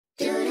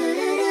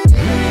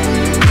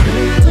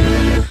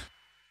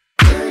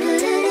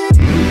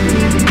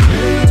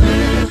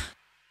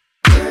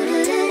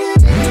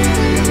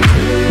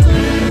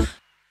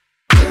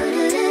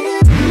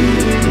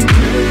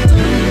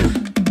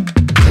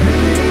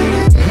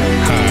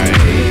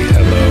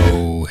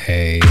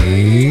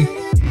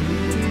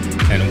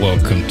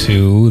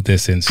to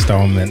this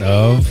installment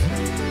of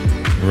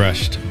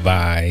Rushed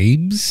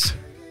Vibes.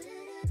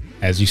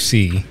 As you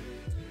see,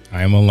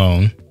 I am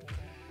alone.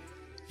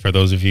 For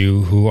those of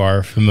you who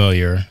are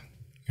familiar,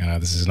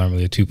 this is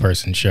normally a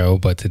two-person show,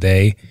 but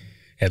today,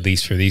 at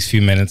least for these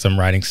few minutes, I'm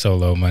riding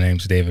solo. My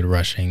name's David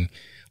Rushing,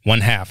 one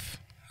half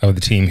of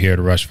the team here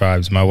to Rush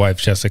Vibes. My wife,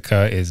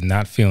 Jessica, is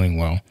not feeling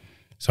well,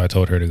 so I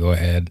told her to go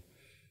ahead,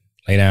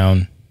 lay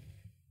down,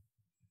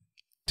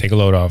 take a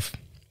load off.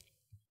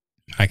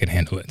 I can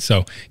handle it.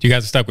 So you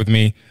guys are stuck with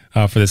me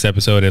for this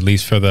episode, at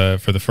least for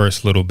the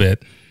first little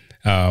bit.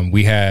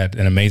 We had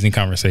an amazing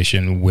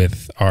conversation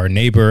with our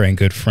neighbor and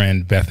good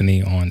friend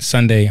Bethany on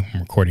Sunday. I'm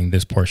recording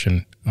this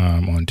portion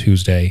on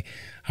Tuesday,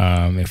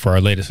 and for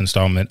our latest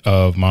installment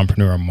of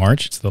Mompreneur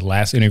March. It's the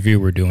last interview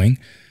we're doing,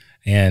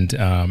 and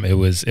it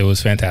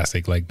was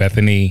fantastic. Like,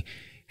 Bethany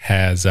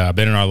has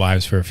been in our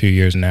lives for a few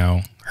years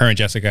now. Her and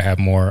Jessica have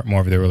more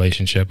of their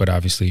relationship, but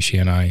obviously she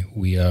and I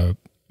we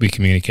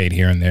communicate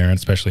here and there, and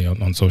especially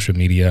on social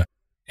media.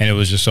 And it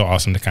was just so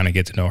awesome to kind of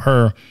get to know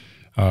her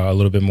a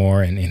little bit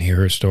more and hear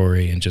her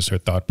story and just her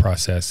thought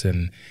process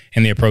and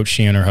the approach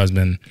she and her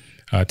husband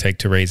take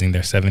to raising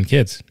their 7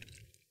 kids.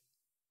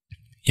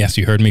 Yes,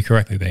 you heard me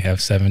correctly. They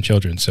have 7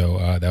 children.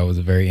 So that was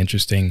a very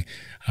interesting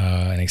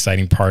and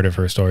exciting part of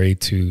her story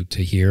to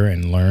hear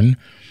and learn.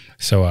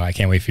 So I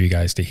can't wait for you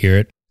guys to hear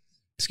it.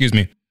 Excuse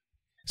me.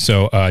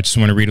 So I just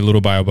want to read a little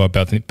bio about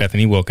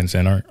Bethany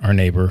Wilkinson, our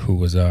neighbor, who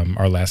was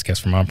our last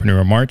guest from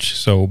Mompreneur March.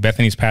 So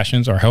Bethany's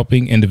passions are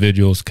helping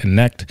individuals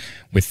connect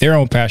with their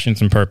own passions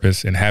and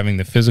purpose, and having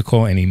the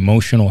physical and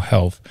emotional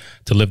health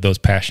to live those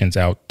passions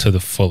out to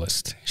the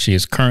fullest. She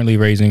is currently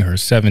raising her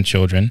 7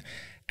 children,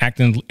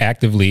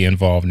 actively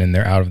involved in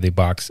their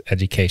out-of-the-box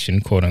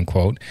education, quote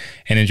unquote,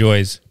 and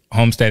enjoys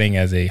homesteading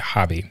as a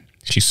hobby.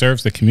 She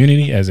serves the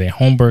community as a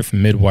home birth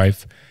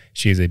midwife.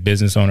 She is a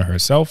business owner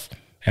herself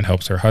and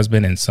helps her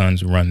husband and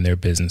sons run their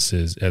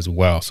businesses as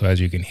well. So as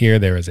you can hear,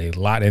 there is a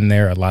lot in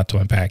there, a lot to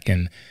unpack.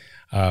 And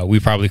we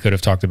probably could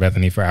have talked to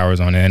Bethany for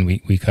hours on end.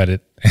 We cut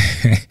it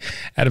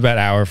at about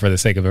an hour for the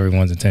sake of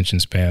everyone's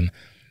attention span.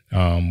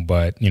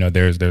 But, you know,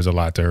 there's a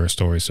lot to her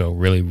story. So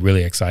really,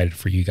 really excited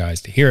for you guys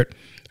to hear it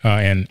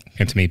and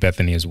to meet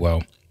Bethany as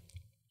well.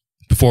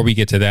 Before we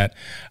get to that,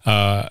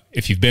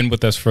 if you've been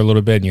with us for a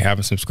little bit and you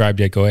haven't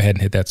subscribed yet, go ahead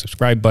and hit that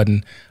subscribe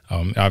button.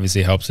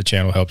 Obviously, it helps the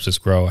channel, helps us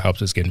grow,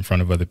 helps us get in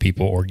front of other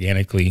people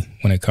organically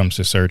when it comes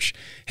to search.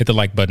 Hit the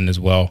like button as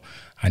well.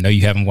 I know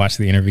you haven't watched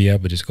the interview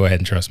yet, but just go ahead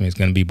and trust me. It's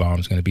going to be bomb.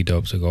 It's going to be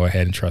dope. So go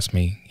ahead and trust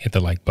me. Hit the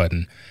like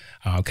button.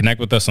 Connect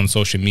with us on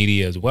social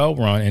media as well.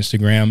 We're on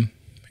Instagram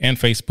and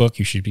Facebook.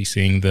 You should be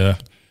seeing the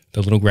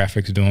little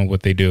graphics doing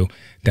what they do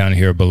down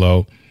here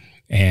below.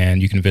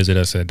 And you can visit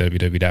us at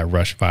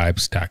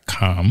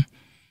www.rushvibes.com.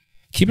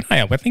 Keep an eye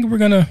out. I think we're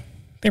gonna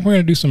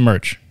do some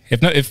merch.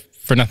 If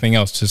for nothing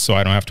else, just so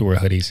I don't have to wear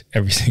hoodies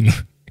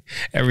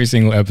every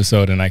single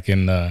episode, and I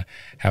can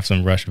have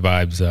some Rush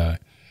Vibes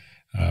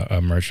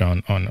merch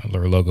on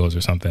or logos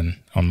or something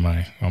on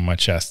my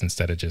chest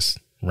instead of just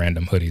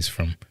random hoodies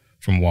from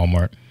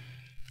Walmart.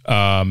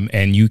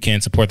 And you can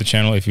support the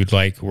channel if you'd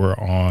like. We're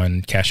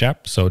on Cash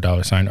App, so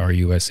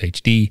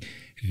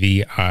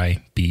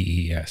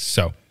 $RUSHDVIBES.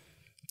 So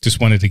just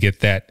wanted to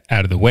get that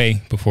out of the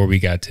way before we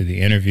got to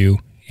the interview.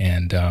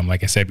 And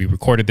like I said, we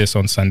recorded this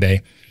on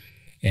Sunday,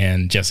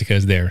 and Jessica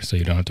is there, so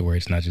you don't have to worry.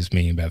 It's not just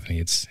me and Bethany;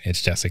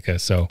 it's Jessica.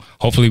 So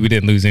hopefully, we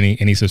didn't lose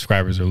any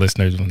subscribers or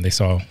listeners when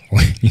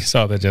you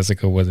saw that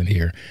Jessica wasn't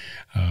here.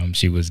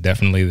 She was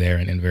definitely there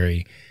and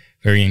very,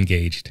 very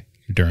engaged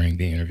during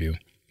the interview.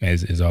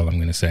 Is all I'm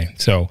going to say.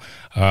 So,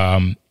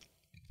 going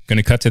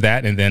to cut to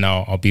that, and then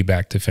I'll be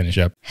back to finish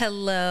up.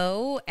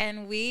 Hello,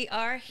 and we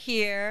are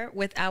here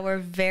with our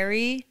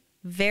very,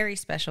 very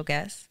special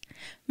guest,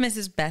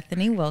 Mrs.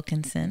 Bethany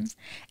Wilkinson,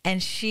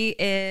 and she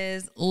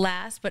is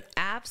last but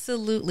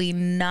absolutely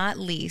not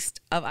least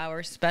of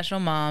our special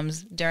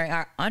moms during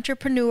our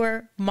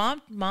Mompreneur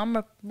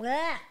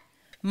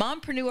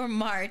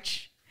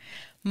March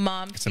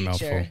mom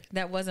feature.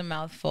 That was a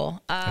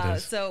mouthful.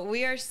 So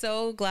we are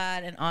so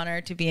glad and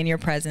honored to be in your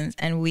presence,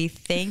 and we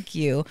thank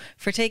you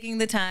for taking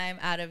the time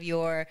out of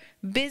your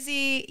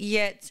busy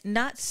yet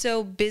not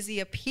so busy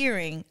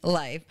appearing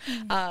life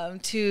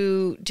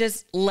to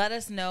just let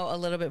us know a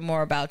little bit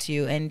more about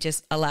you and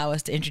just allow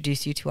us to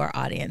introduce you to our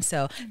audience.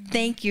 So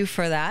thank you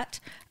for that.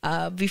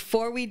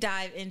 Before we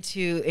dive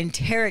into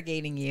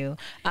interrogating you,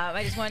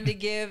 I just wanted to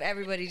give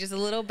everybody just a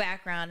little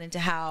background into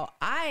how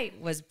I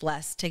was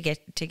blessed to get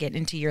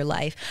into your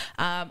life.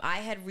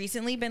 I had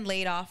recently been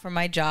laid off from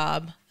my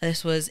job.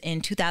 This was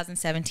in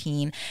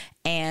 2017,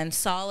 and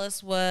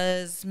Solace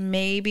was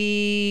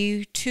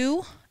maybe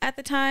 2 at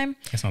the time.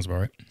 That sounds about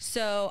right.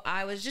 So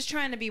I was just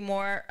trying to be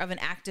more of an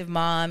active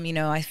mom. You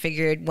know, I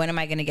figured, when am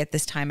I going to get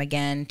this time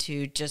again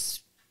to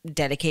just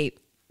dedicate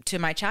to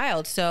my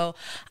child? So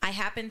I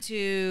happened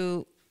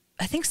to,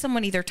 I think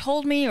someone either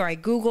told me or I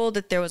Googled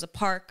that there was a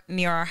park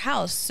near our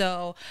house.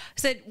 So I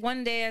said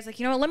one day, I was like,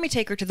 you know what, let me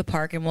take her to the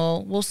park and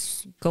we'll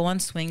go on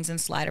swings and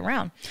slide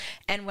around.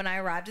 And when I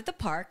arrived at the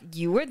park,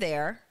 you were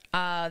there.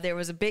 there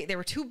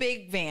were two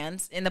big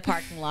vans in the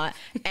parking lot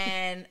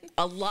and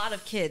a lot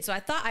of kids. So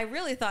I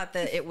really thought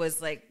that it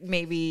was like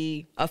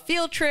maybe a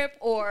field trip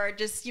or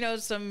just,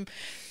 some,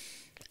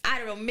 I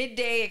don't know,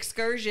 midday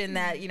excursion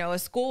that, a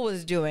school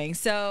was doing.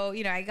 So,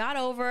 I got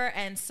over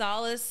and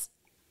Solace,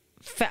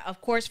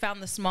 of course,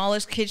 found the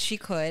smallest kid she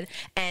could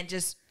and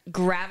just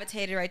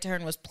gravitated right to her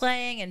and was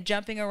playing and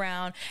jumping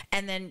around.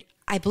 And then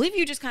I believe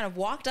you just kind of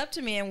walked up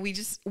to me and we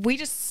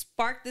just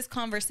sparked this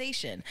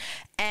conversation.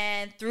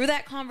 And through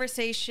that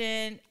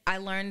conversation, I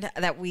learned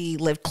that we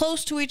lived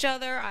close to each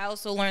other. I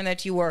also learned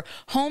that you were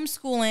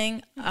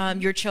homeschooling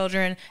your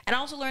children. And I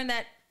also learned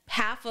that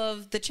half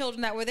of the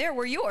children that were there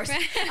were yours.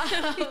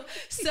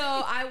 So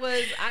I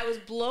was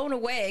blown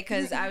away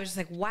because I was just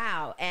like,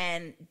 wow.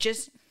 And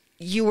just,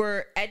 you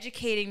were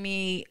educating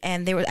me,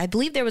 and I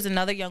believe there was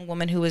another young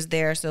woman who was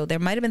there. So there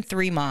might've been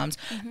 3 moms,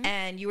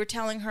 and you were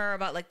telling her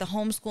about like the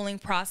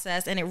homeschooling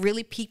process. And it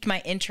really piqued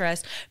my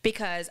interest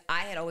because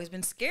I had always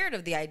been scared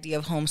of the idea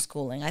of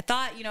homeschooling. I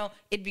thought,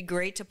 it'd be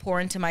great to pour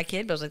into my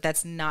kid, but I was like,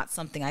 that's not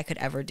something I could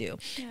ever do.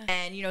 Yeah.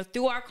 And,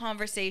 through our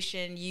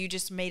conversation, you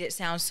just made it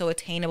sound so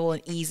attainable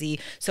and easy.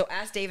 So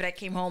as David, I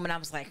came home and I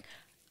was like,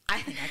 I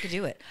think I could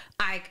do it.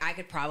 I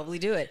could probably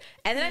do it.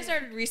 And then I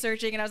started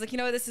researching and I was like,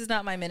 this is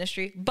not my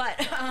ministry, but,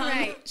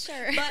 right,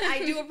 sure. But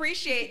I do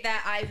appreciate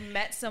that I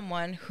met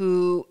someone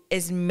who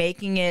is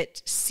making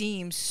it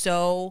seem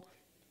so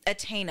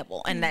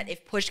attainable and that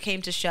if push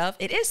came to shove,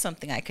 it is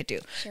something I could do.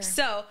 Sure.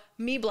 So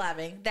me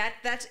blabbing,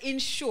 that's in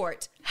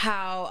short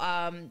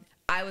how,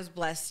 I was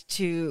blessed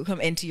to come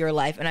into your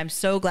life. And I'm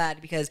so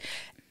glad because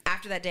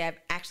after that day, I've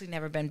actually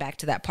never been back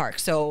to that park.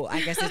 So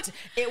I guess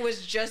it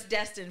was just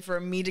destined for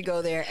me to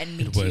go there and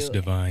meet you. It was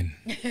divine.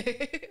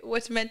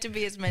 What's meant to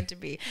be is meant to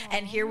be. Aww,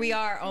 and here we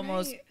are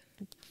almost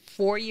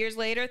 4 years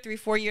later,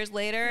 3-4 years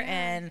later. Yeah.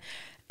 And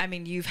I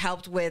mean, you've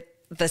helped with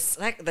the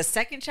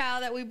second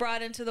child that we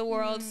brought into the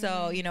world.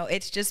 So,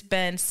 it's just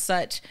been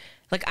such,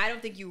 like, I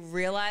don't think you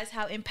realize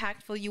how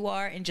impactful you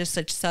are in just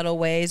such subtle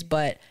ways,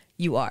 but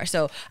you are.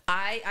 So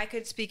I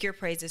could speak your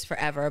praises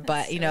forever,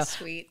 but so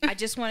sweet. I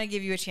just want to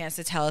give you a chance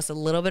to tell us a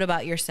little bit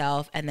about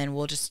yourself, and then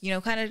we'll just,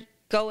 kind of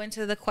go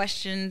into the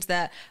questions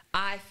that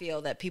I feel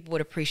that people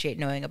would appreciate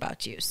knowing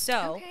about you.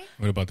 So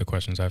what about the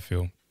questions I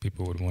feel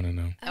people would want to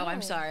know? Oh,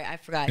 I'm sorry. I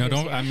forgot. No,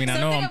 don't. I mean, I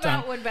know I'm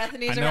about when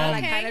Bethany's around,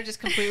 I kind of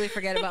just completely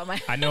forget about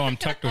my. I know I'm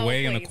tucked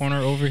away in the corner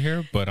over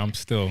here, but I'm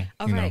still,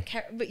 all right.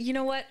 But you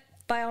know what?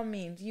 By all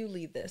means, you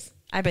lead this.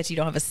 I bet you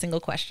don't have a single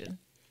question.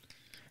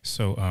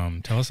 So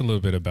tell us a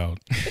little bit about...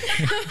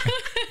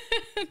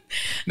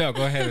 No,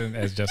 go ahead. And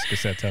as Jessica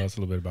said, tell us a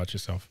little bit about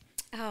yourself.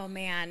 Oh,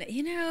 man.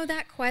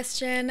 That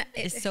question...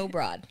 is so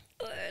broad.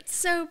 It's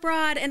so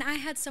broad. And I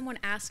had someone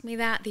ask me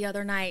that the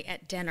other night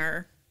at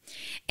dinner.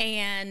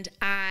 And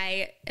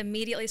I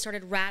immediately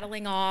started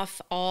rattling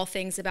off all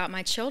things about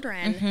my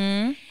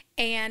children.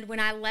 And when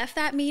I left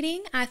that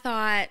meeting, I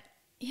thought,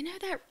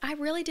 that I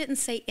really didn't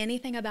say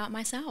anything about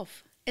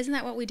myself. Isn't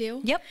that what we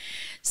do? Yep.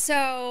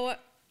 So...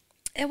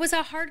 it was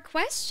a hard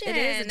question. It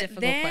is a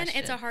difficult question. Then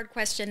it's a hard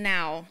question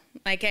now.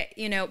 Like,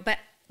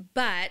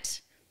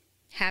 but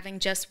having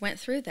just went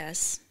through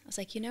this, I was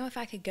like, if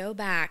I could go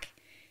back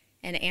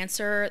and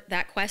answer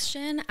that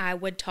question, I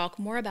would talk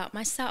more about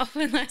myself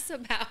and less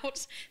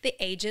about the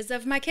ages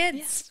of my kids.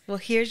 Yes. Well,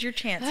 here's your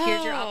chance.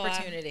 Here's your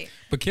opportunity.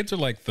 But kids are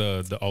like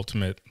the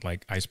ultimate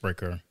like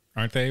icebreaker,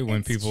 aren't they?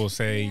 When people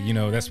say,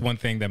 that's one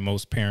thing that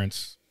most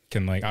parents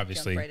can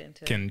obviously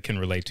can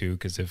relate to,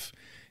 because if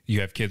you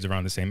have kids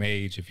around the same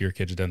age, if your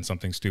kid's done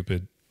something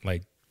stupid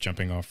like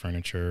jumping off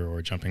furniture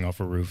or jumping off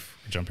a roof,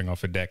 or jumping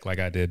off a deck like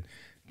I did,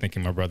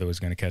 thinking my brother was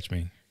going to catch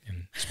me,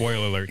 and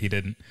spoiler alert, he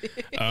didn't.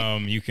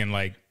 You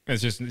can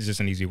it's just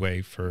an easy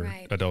way for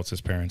adults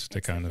as parents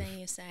to kind of. Thing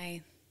you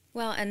say.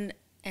 Well,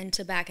 and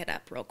to back it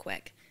up real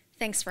quick,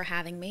 thanks for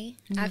having me.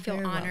 I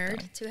feel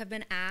honored to have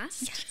been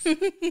asked.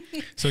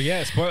 Yes. So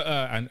yes,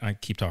 I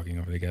keep talking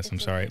over the guests. I'm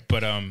sorry,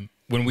 but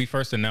when we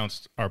first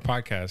announced our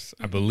podcast,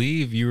 I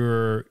believe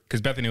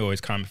because Bethany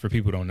always comments, for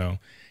people who don't know,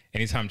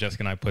 anytime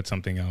Jessica and I put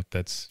something out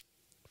that's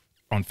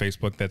on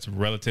Facebook that's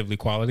relatively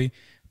quality,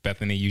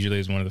 Bethany usually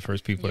is one of the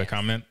first people to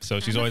comment. So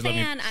she's always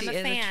loving. I'm a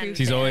fan.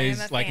 She's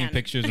always liking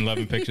pictures and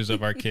loving pictures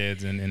of our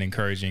kids and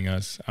encouraging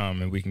us.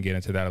 And we can get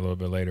into that a little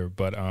bit later.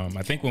 But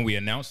I think when we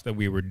announced that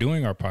we were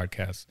doing our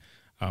podcast,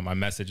 I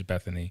messaged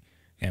Bethany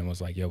and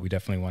was like, "Yo, we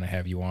definitely want to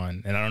have you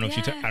on." And I don't know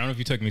if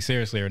you took me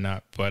seriously or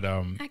not, but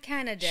I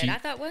kind of did. I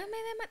thought, well,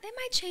 maybe they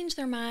might change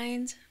their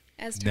mind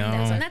as time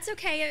goes on. That's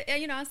okay.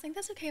 I was thinking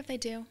that's okay if they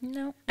do.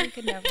 No, we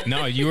could never.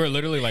 No, you were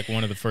literally like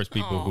one of the first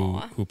people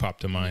who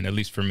popped to mind, at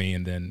least for me.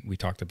 And then we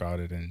talked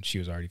about it, and she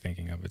was already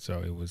thinking of it,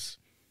 so it was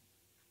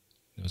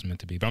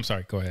meant to be. But I'm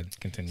sorry. Go ahead,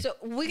 continue. So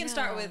we can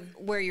start with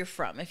where you're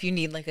from, if you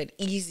need like an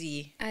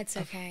easy. It's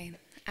okay.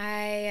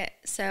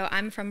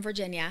 I'm from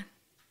Virginia.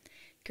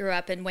 Grew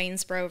up in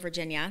Waynesboro,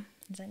 Virginia.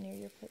 Is that near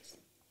your place?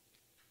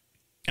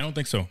 I don't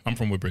think so. I'm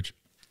from Woodbridge.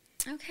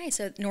 Okay,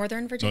 so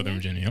Northern Virginia. Northern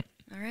Virginia, yep.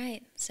 All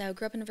right. So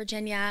grew up in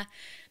Virginia,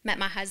 met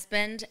my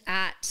husband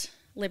at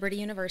Liberty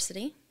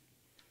University.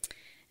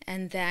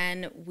 And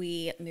then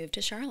we moved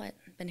to Charlotte.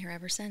 Been here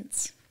ever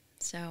since.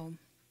 So.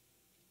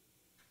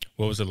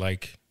 What was it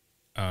like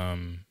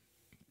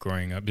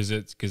growing up? Is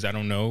it, because I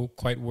don't know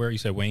quite where, you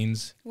said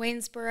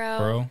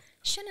Waynesboro?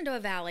 Shenandoah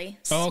Valley.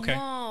 Small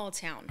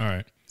town. All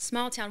right.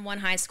 Small town, one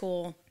high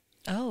school.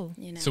 Oh.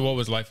 You know. So what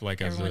was life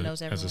like as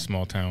a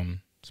small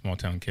town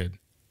kid?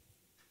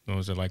 What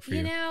was it like for you?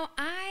 You know,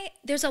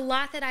 there's a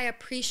lot that I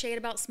appreciate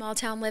about small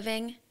town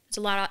living. There's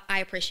a lot I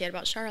appreciate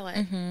about Charlotte.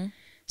 Mm-hmm.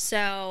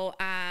 So,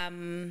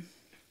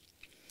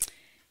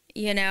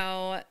 you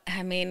know,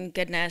 I mean,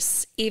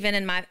 goodness, even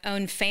in my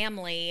own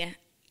family,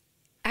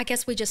 I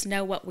guess we just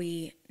know what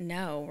we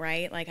know,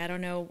 right? Like, I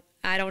don't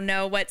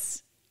know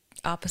what's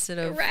opposite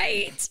of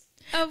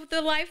of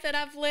the life that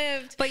I've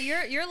lived. But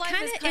your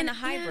life is kind of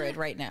hybrid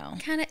right now.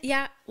 Kind of,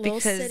 little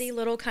city,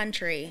 little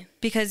country.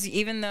 Because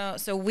even though,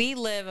 so we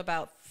live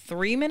about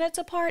 3 minutes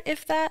apart,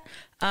 if that.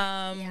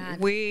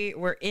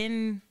 We're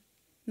in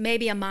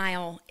maybe a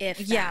mile, if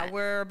that. Yeah,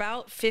 we're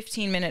about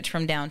 15 minutes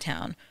from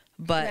downtown.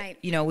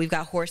 But, you know, we've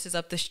got horses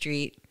up the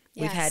street.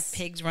 Yes. We've had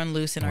pigs run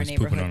loose in our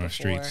neighborhood on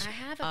before. Our streets. I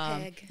have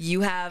a pig.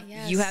 You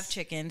have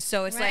chickens.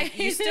 So it's like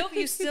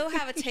you still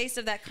have a taste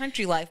of that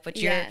country life, but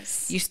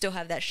you still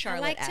have that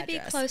Charlotte address. I like to be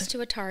close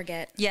to a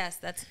Target. Yes,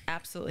 that's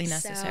absolutely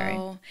necessary.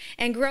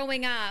 And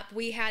growing up,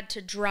 we had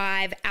to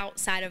drive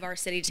outside of our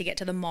city to get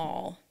to the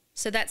mall.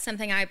 So that's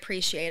something I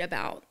appreciate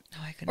about.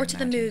 Oh, I couldn't Or to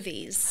the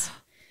movies.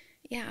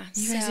 Yeah.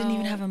 You guys didn't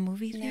even have a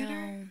movie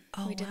theater?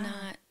 No, we did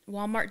not.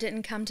 Walmart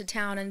didn't come to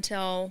town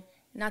until,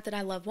 not that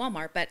I love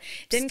Walmart, but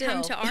didn't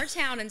come to our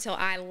town until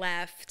I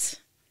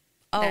left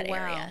that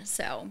area.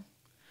 So,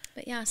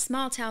 but yeah,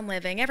 small town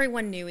living.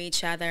 Everyone knew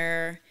each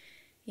other.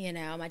 You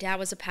know, my dad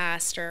was a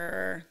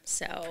pastor,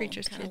 so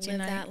preacher's kids lived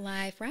that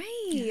life,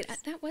 right?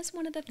 Yes. That was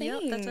one of the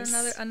things. Yep,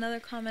 that's another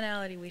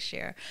commonality we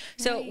share.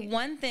 So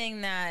one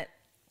thing that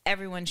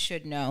everyone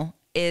should know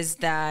is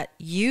that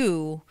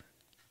you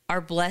are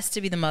blessed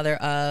to be the mother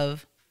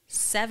of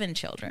 7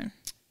 children.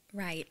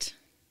 Right.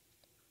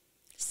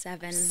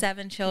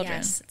 7 children.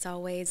 Yes, it's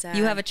always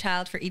you have a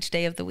child for each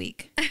day of the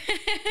week.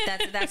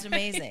 That's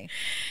amazing.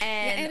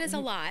 And it is a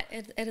lot.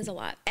 It is a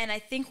lot. And I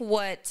think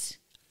what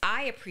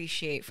I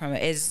appreciate from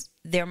it is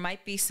there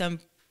might be some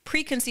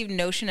preconceived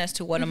notion as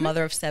to what a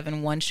mother of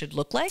 7 one should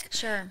look like.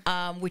 Sure.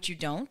 Which you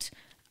don't.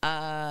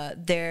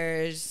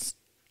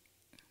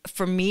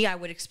 For me, I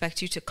would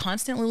expect you to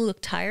constantly look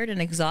tired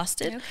and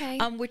exhausted. Okay.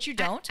 Which you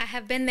don't. I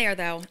have been there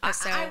though.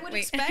 I would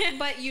expect,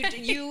 but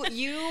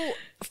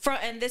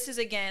and this is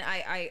again,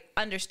 I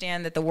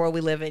understand that the world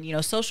we live in, you know,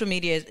 social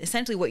media is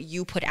essentially what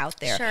you put out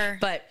there. Sure.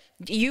 But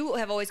you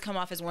have always come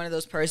off as one of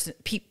those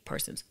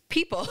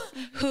people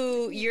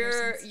who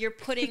you're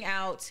putting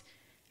out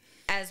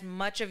as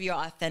much of your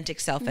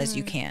authentic self as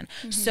you can.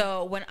 Mm-hmm.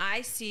 So when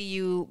I see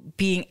you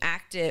being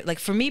active, like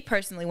for me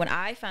personally, when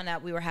I found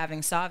out we were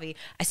having Savi,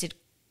 I said,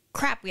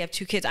 crap, we have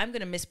 2 kids. I'm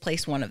going to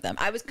misplace one of them.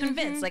 I was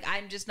convinced, like,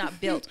 I'm just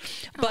not built.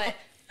 But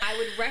I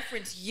would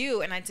reference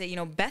you and I'd say, you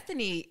know,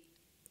 Bethany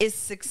is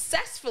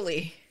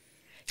successfully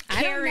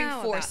caring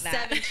for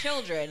 7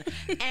 children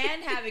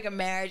and having a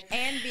marriage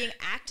and being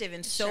active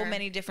in so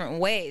many different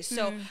ways.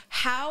 So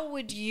how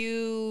would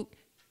you,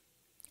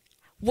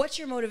 what's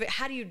your motivation?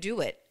 How do you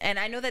do it? And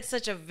I know that's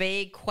such a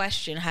vague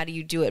question. How do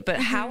you do it? But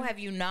how have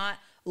you not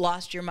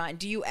lost your mind?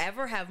 Do you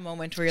ever have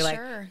moments where you're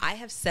like, I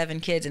have 7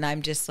 kids and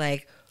I'm just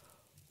like,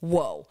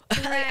 whoa.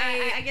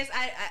 Right. I guess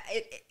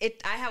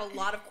I have a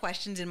lot of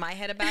questions in my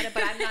head about it,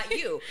 but I'm not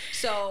you.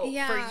 So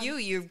for you,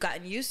 you've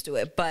gotten used to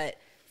it. But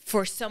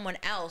for someone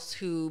else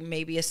who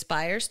maybe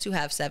aspires to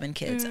have 7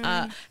 kids,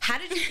 how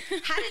did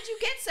you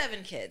get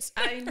 7 kids?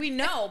 I mean, we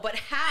know, but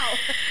how?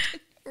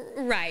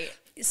 Right.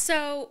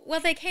 So, well,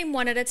 they came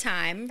one at a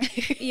time,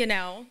 you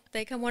know,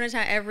 they come one at a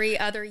time every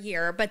other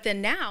year. But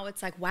then now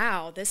it's like,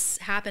 wow, this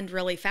happened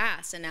really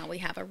fast. And now we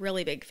have a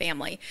really big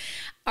family.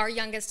 Our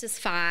youngest is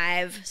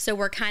 5. So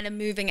we're kind of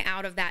moving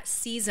out of that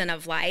season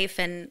of life.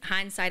 And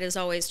hindsight is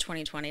always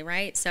 20/20,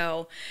 right?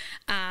 So,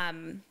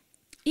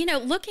 you know,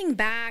 looking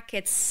back,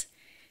 it's,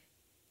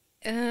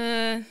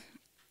 I'm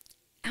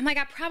like,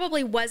 I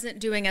probably wasn't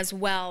doing as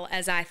well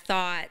as I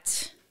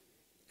thought.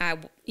 I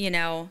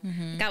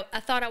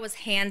thought I was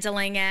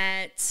handling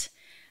it.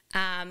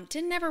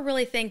 Didn't ever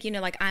really think, you know,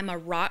 like I'm a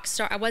rock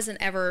star. I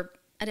didn't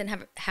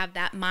have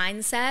that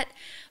mindset,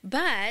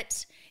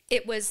 but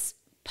it was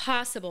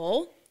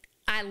possible.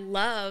 I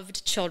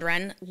loved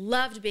children,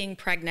 loved being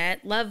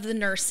pregnant, loved the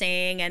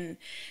nursing and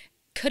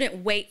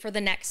couldn't wait for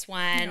the next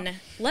one. No.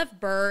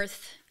 Loved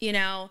birth, you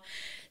know.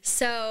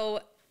 So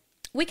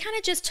we kind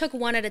of just took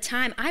one at a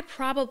time. I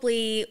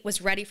probably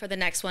was ready for the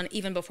next one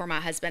even before my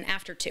husband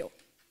after 2.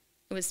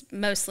 It was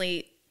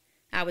mostly,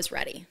 I was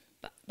ready.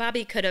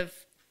 Bobby could have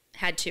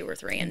had 2 or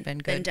 3 and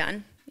been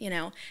done, you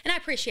know. And I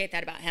appreciate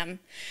that about him.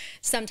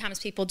 Sometimes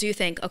people do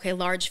think, okay,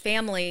 large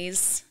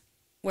families,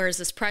 where is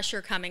this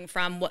pressure coming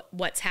from?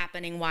 What's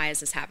happening? Why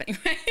is this happening?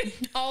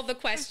 All the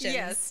questions.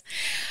 Yes.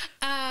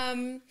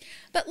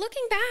 But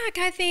looking back,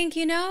 I think,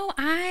 you know,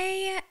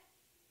 I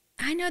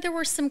know there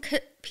were some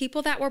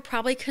people that were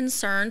probably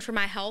concerned for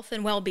my health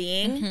and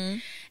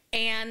well-being.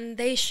 And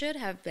they should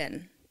have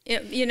been,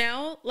 you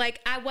know,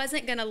 like I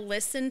wasn't going to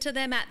listen to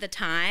them at the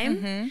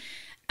time.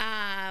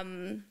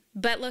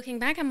 But looking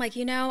back, I'm like,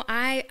 you know,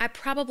 I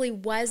probably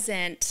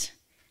wasn't,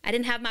 I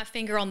didn't have my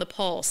finger on the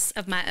pulse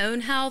of my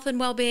own health and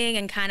well-being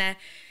and kind of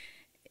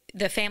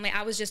the family.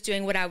 I was just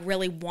doing what I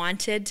really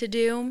wanted to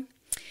do.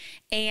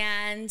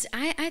 And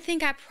I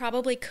think I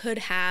probably could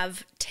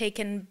have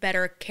taken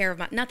better care of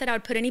my, not that I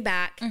would put any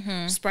back,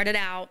 spread it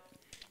out.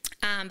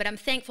 But I'm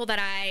thankful that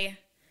I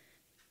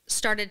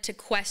started to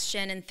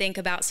question and think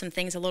about some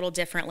things a little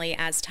differently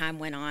as time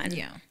went on.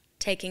 Yeah.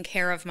 Taking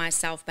care of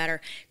myself better,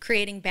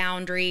 creating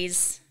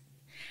boundaries,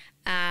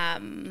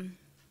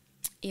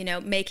 you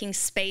know, making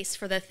space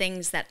for the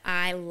things that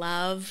I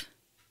love.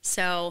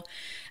 So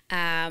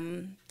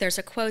there's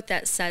a quote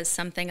that says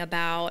something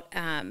about,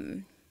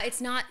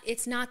 it's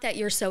not that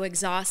you're so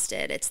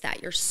exhausted, it's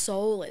that your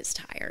soul is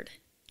tired.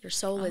 Your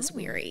soul is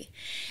weary.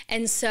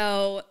 And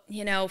so,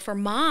 you know, for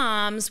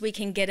moms, we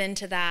can get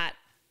into that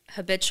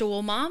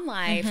habitual mom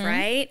life,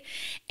 right?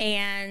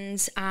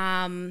 And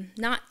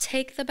not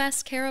take the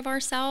best care of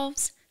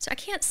ourselves. So I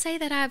can't say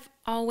that I've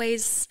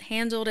always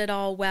handled it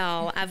all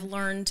well. I've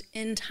learned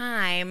in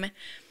time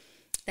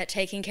that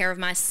taking care of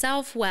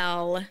myself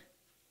well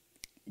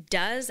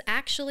does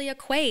actually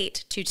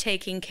equate to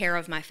taking care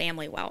of my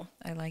family well.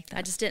 I like that.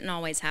 I just didn't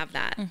always have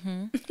that.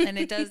 And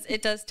it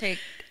does take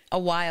a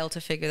while to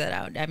figure that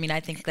out. I mean, I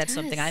think that's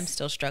something I'm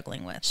still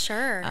struggling with.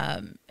 Sure.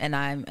 And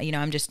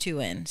I'm just 2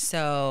 in.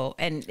 So,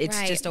 and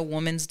it's just a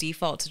woman's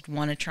default to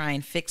want to try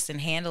and fix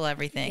and handle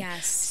everything.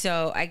 Yes.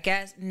 So I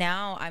guess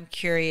now I'm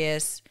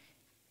curious,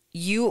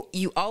 you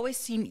always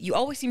seem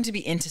to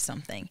be into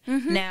something.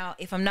 Now,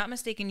 if I'm not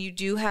mistaken, you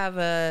do have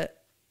a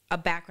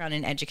background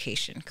in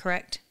education,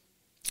 correct?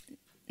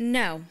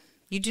 No.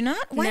 You do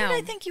not? Why No. did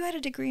I think you had a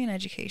degree in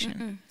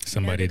education?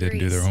 Somebody didn't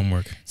do their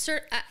homework.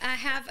 Sir, I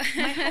have.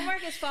 My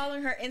homework is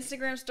following her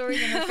Instagram stories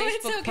and her No, Facebook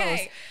it's okay.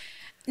 posts.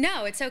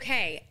 No, it's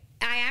okay.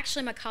 I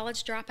actually am a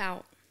college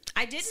dropout.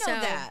 I did know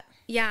that.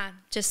 Yeah,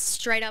 just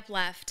straight up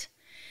left.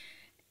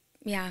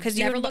 Yeah, Because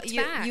never looked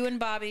back. you and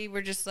Bobby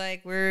were just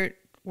like, we're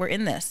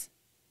in this.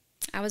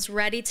 I was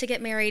ready to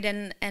get married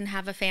and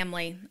have a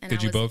family, and Did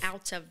I you was both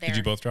out of there. Did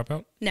you both drop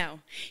out? No,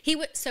 he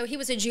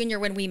was a junior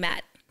when we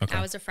met. Okay.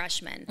 I was a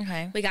freshman.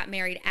 Okay. We got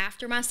married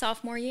after my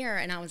sophomore year,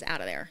 and I was out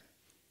of there.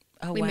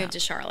 Oh, We wow. moved to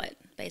Charlotte,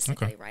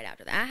 basically, right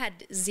after that. I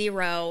had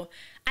zero.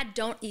 I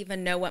don't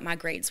even know what my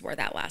grades were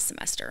that last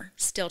semester,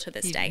 still to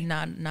this day.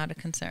 Not a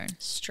concern.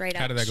 Straight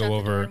up, How did that shut go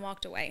the door over? and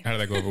walked away. How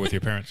did that go over with your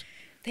parents?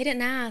 They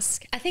didn't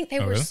ask. I think they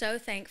were really? so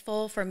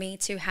thankful for me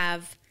to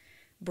have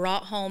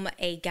brought home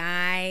a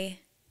guy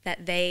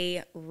that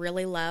they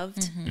really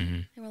loved.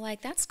 They were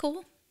like, that's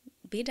cool.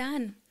 Be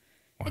done.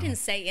 They didn't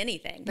say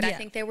anything, but I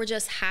think they were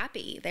just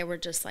happy. They were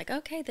just like,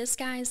 okay, this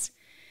guy's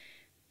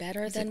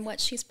better than what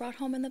she's brought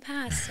home in the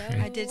past. So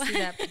I did see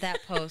that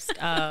post,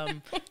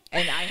 and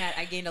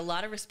I gained a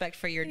lot of respect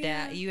for your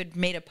dad. You had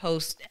made a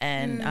post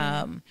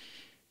and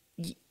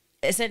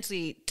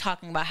essentially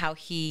talking about how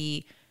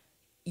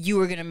you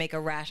were going to make a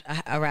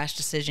rash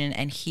decision,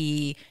 and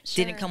he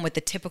didn't come with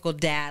the typical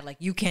dad, like,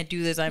 you can't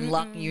do this, I'm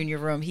locking you in your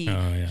room. He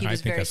was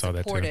very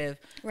supportive,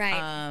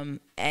 right?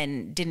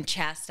 And didn't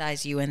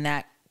chastise you, and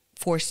that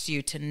forced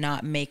you to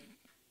not make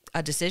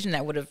a decision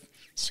that would have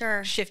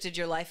shifted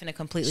your life in a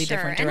completely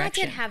different direction. And I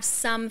did have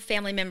some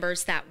family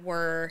members that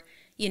were,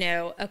 you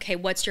know, okay,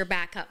 what's your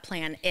backup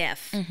plan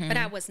if? But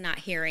I was not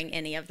hearing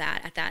any of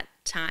that at that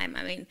time.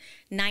 I mean,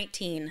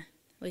 19,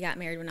 we got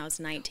married when I was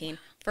 19,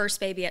 first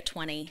baby at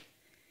 20.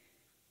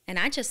 And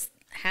I just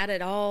had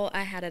it all.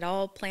 I had it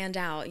all planned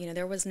out. You know,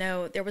 there was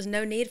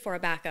no need for a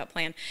backup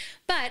plan,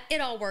 but it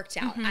all worked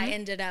out. I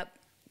ended up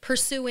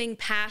pursuing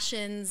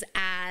passions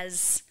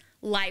as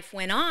life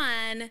went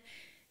on.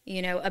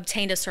 You know,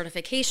 obtained a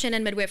certification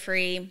in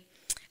midwifery,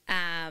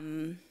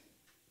 and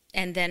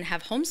then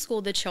have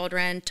homeschooled the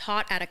children.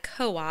 Taught at a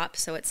co-op,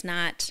 so it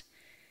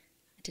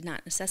did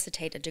not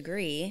necessitate a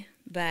degree,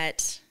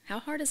 but how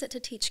hard is it to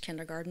teach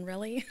kindergarten,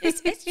 really?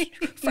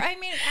 I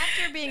mean,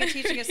 after being a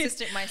teaching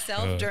assistant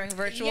myself during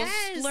virtual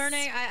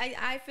learning,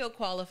 I feel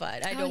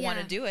qualified. I don't want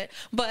to do it,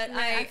 but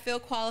I feel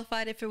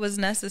qualified if it was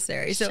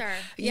necessary. So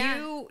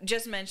you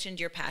just mentioned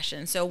your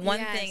passion. So one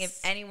thing, if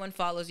anyone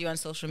follows you on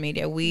social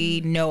media,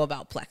 we know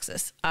about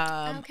Plexus.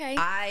 Okay.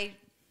 I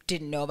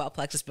didn't know about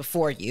Plexus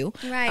before you.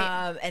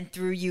 Right. And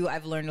through you,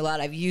 I've learned a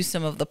lot. I've used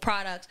some of the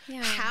products.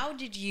 Yeah. How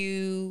did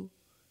you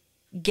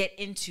get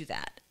into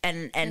that,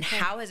 and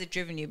how has it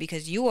driven you?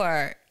 Because you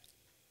are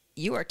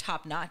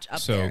top notch up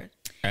there.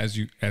 So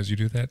as you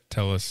do that,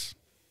 tell us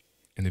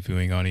in the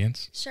viewing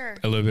audience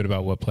a little bit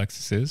about what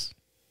Plexus is,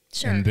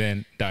 and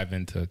then dive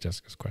into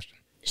Jessica's question.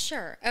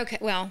 Sure. Okay.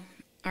 Well,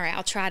 all right.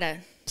 I'll try to.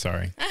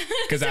 Sorry,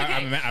 because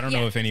I don't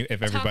know if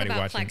everybody talk about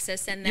watching.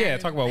 Plexus and then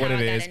talk about what how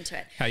it I is, got into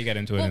it. how you got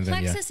into it, Well, and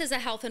then Plexus is a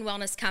health and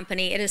wellness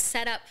company. It is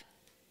set up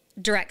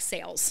direct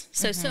sales.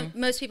 So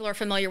most people are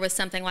familiar with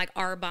something like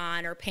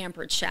Arbonne or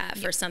Pampered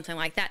Chef or something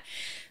like that.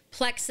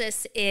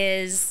 Plexus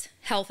is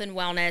health and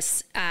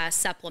wellness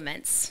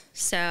supplements.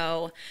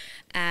 So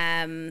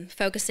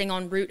focusing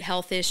on root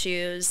health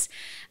issues,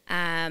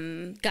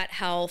 gut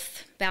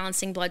health,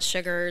 balancing blood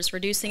sugars,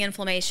 reducing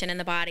inflammation in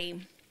the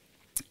body.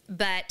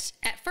 But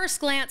at first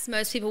glance,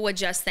 most people would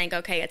just think,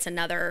 okay, it's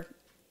another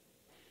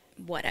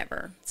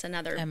whatever. It's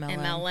another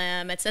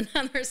MLM. It's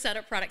another set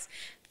of products.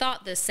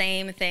 Thought the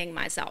same thing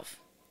myself.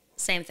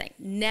 Same thing.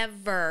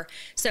 Never.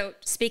 So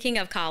speaking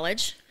of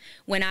college,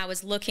 when I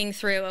was looking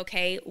through,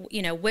 okay,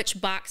 you know,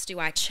 which box do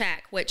I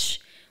check? Which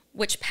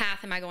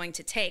path am I going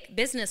to take?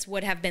 Business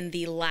would have been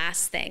the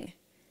last thing.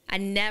 I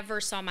never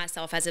saw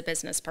myself as a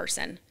business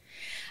person.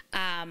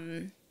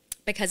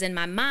 Because in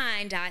my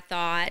mind, I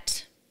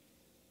thought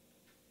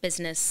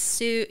business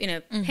suit, you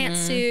know,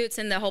 pantsuits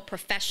and the whole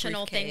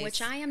professional thing,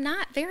 which I am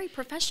not very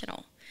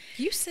professional.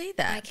 You say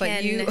that,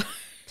 I can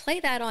play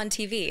that on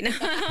TV,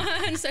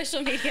 on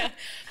social media.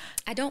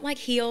 I don't like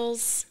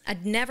heels.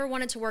 I'd never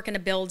wanted to work in a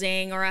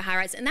building or a high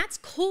rise. And that's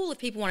cool if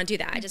people want to do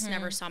that. I just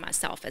never saw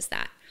myself as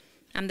that.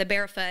 I'm the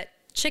barefoot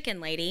chicken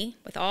lady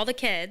with all the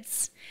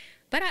kids.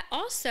 But I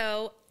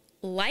also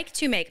like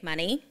to make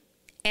money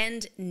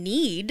and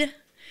need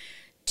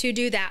to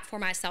do that for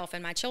myself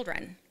and my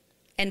children.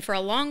 And for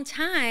a long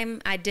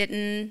time, I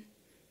didn't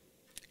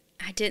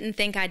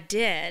think I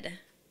did.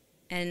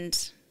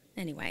 And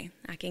anyway,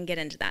 I can get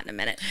into that in a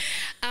minute.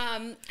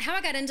 How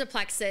I got into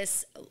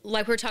Plexus,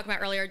 like we were talking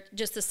about earlier,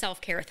 just the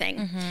self-care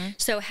thing.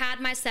 So had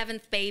my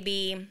 7th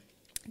baby,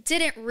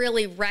 didn't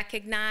really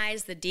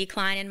recognize the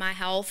decline in my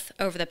health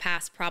over the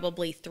past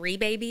probably 3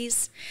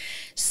 babies.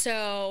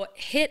 So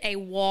hit a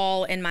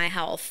wall in my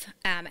health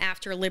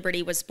after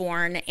Liberty was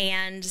born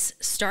and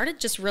started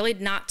just really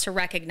not to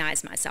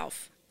recognize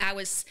myself. I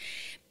was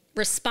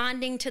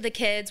responding to the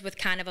kids with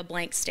kind of a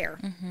blank stare.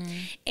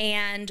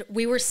 And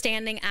we were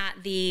standing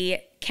at the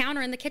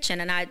counter in the kitchen,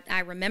 and I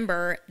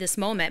remember this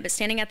moment, but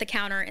standing at the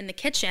counter in the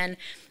kitchen,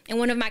 and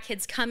one of my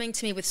kids coming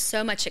to me with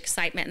so much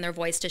excitement in their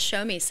voice to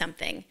show me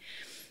something.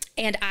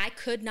 And I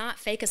could not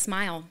fake a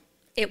smile.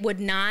 It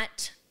would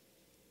not,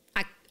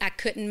 I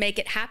couldn't make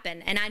it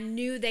happen. And I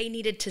knew they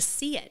needed to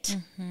see it.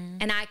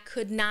 And I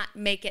could not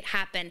make it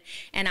happen.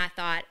 And I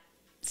thought,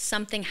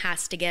 something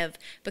has to give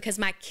because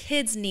my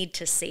kids need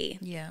to see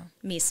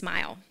me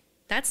smile.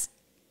 That's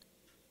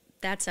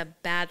a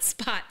bad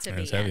spot to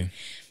be in.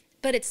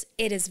 But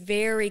it is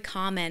very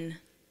common.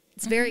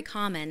 It's very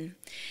common.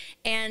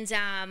 And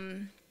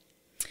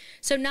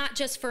so not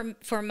just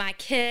for my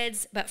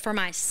kids, but for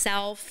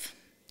myself.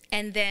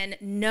 And then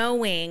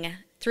knowing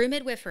through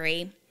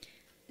midwifery,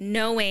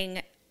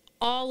 knowing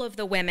all of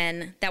the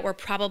women that were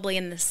probably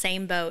in the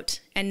same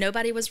boat and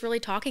nobody was really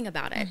talking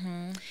about it.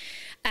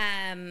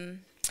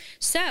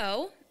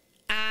 So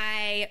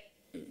I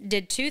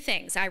did 2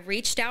 things. I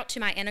reached out to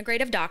my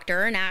integrative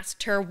doctor and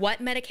asked her,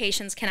 what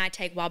medications can I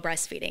take while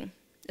breastfeeding?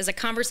 It was a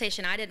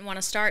conversation I didn't want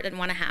to start, didn't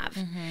want to have.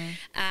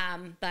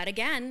 But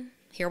again,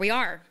 here we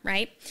are,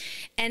 right?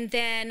 And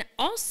then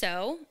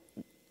also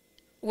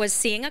was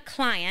seeing a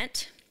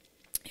client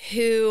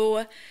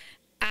who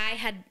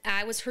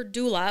I was her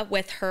doula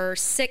with her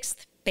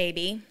 6th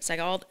baby. It's like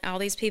all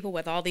these people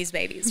with all these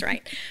babies,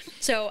 right?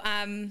 So,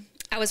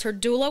 I was her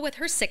doula with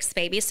her 6th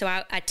baby, so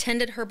I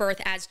attended her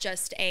birth as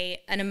just an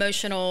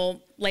emotional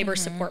labor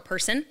support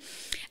person.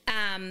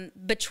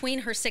 Between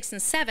her 6th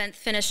and 7th,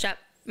 finished up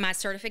my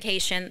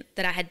certification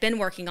that I had been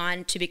working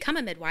on to become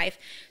a midwife.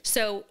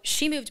 So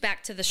she moved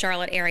back to the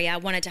Charlotte area,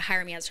 wanted to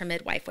hire me as her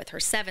midwife with her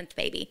 7th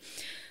baby.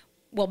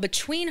 Well,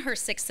 between her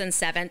 6th and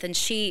 7th, and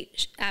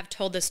I've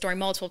told this story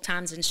multiple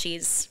times, and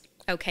she's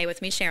okay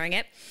with me sharing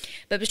it.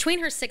 But between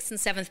her 6th and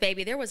 7th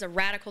baby, there was a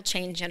radical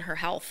change in her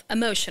health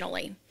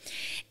emotionally.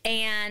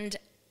 And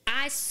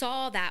I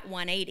saw that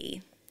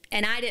 180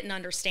 and I didn't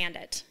understand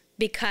it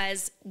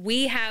because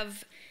we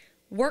have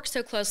worked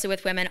so closely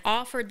with women,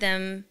 offered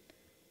them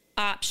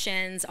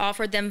options,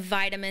 offered them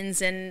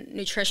vitamins and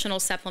nutritional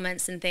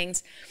supplements and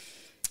things.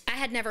 I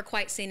had never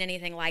quite seen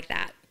anything like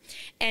that.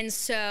 And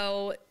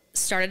so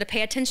started to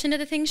pay attention to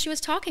the things she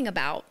was talking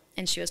about.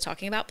 And she was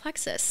talking about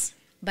Plexus.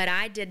 But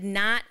I did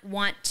not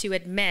want to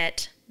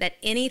admit that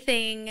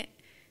anything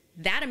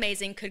that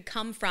amazing could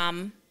come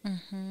from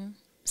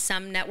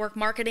some network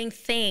marketing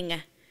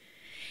thing.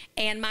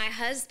 And my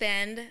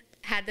husband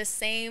had the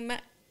same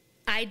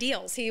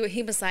ideals.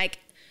 He was like,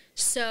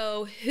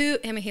 so who,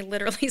 I mean, he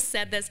literally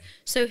said this,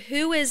 so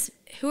who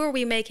are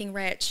we making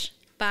rich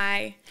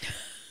by,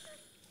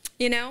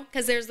 you know,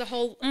 because there's the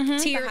whole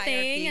tier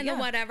thing and the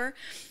whatever.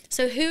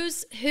 So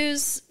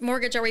whose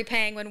mortgage are we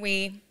paying when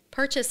we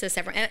purchase this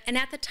ever? And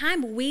at the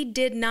time, we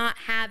did not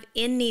have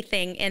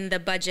anything in the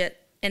budget,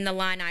 in the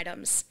line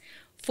items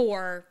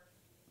for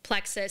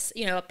Plexus,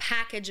 you know, a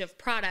package of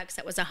products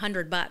that was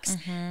 $100.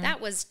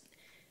 That was,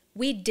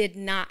 we did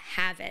not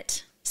have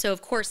it. So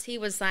of course he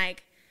was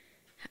like,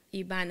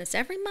 you buying this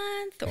every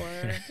month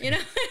or, you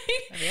know,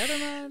 every other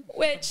month,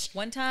 which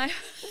one time.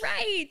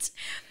 Right.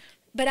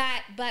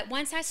 But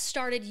once I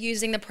started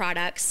using the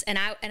products and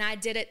I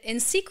did it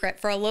in secret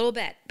for a little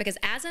bit, because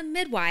as a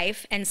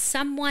midwife and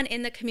someone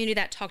in the community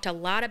that talked a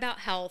lot about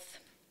health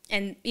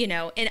and, you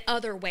know, in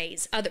other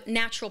ways, other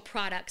natural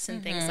products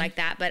and things like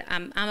that. But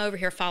I'm over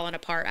here falling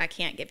apart. I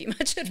can't give you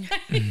much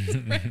advice.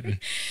 Right?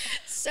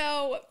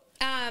 So,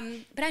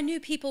 but I knew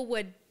people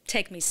would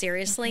take me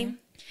seriously.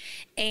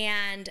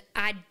 And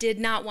I did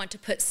not want to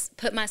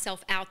put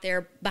myself out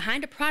there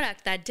behind a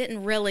product that I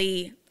didn't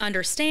really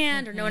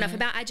understand or know enough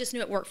about. I just knew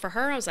it worked for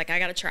her. I was like, I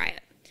got to try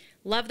it.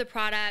 Love the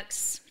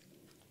products.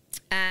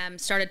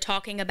 Started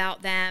talking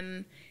about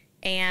them,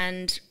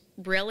 and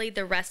really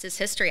the rest is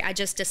history. I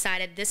just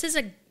decided this is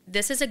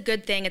a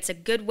good thing. It's a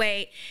good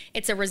way.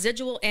 It's a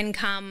residual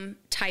income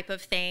type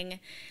of thing.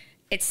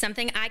 It's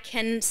something I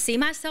can see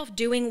myself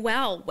doing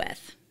well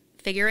with.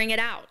 Figuring it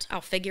out. I'll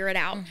figure it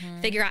out.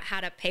 Figure out how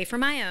to pay for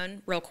my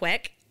own real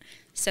quick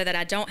so that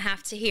I don't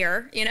have to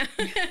hear, you know.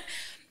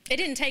 It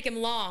didn't take him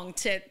long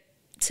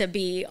to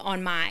be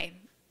on my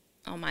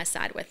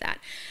side with that.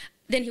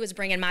 Then he was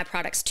bringing my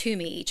products to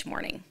me each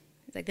morning.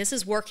 He's like, this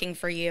is working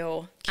for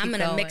you. I'm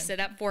going to mix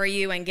it up for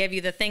you and give you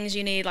the things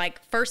you need.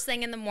 Like first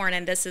thing in the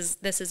morning, this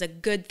is a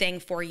good thing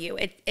for you.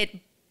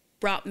 It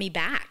brought me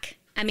back.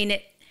 I mean,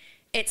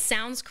 it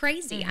sounds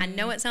crazy. I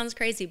know it sounds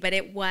crazy, but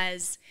it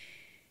was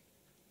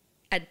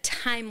a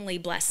timely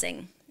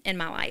blessing in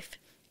my life,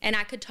 and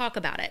I could talk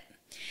about it.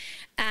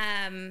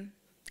 And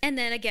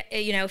then again,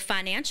 you know,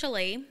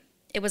 financially,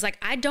 it was like,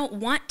 I don't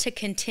want to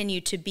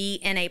continue to be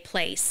in a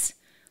place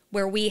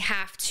where we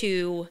have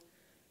to,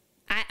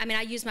 I mean,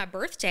 I used my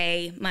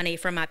birthday money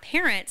from my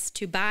parents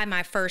to buy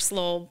my first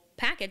little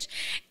package.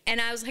 And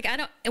I was like,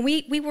 and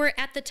we were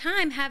at the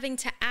time having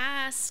to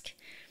ask,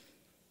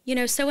 you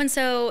know,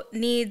 so-and-so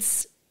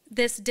needs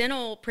this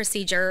dental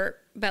procedure,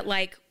 but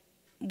like,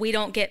 we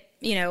don't get,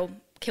 you know,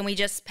 can we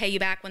just pay you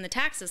back when the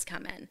taxes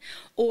come in?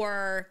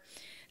 Or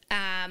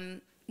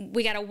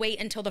we got to wait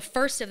until the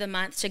first of the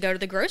month to go to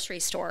the grocery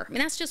store. I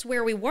mean, that's just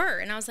where we were.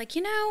 And I was like,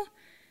 you know,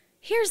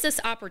 here's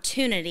this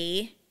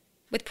opportunity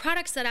with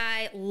products that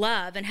I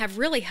love and have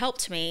really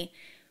helped me.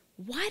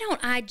 Why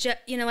don't I just,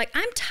 you know, like,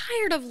 I'm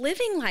tired of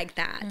living like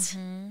that.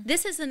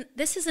 This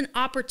is an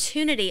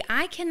opportunity.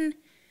 I can,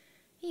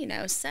 you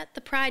know, set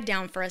the pride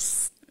down for a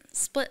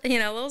split, you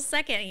know, a little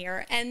second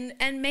here and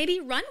maybe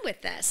run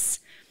with this.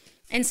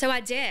 And so I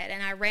did,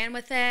 and I ran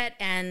with it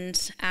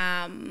and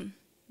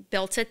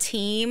built a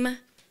team.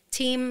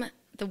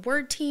 The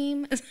word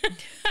team, I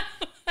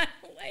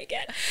don't like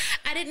it.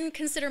 I didn't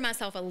consider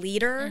myself a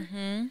leader.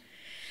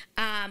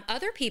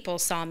 Other people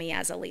saw me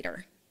as a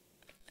leader,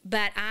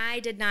 but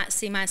I did not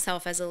see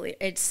myself as a leader.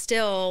 It's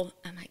still,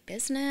 I'm like,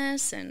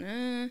 business,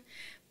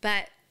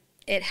 but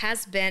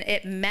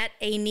it met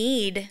a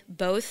need,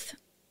 both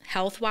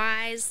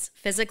health-wise,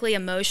 physically,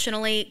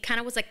 emotionally. Kind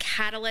of was a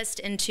catalyst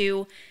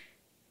into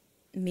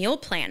meal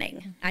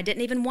planning. I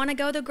didn't even want to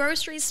go to the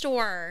grocery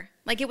store.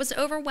 Like, it was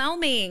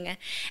overwhelming.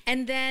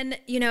 And then,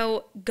 you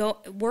know,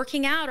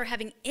 working out or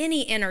having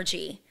any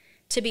energy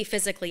to be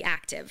physically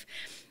active.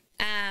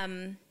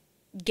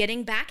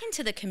 Getting back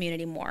into the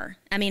community more.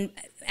 I mean,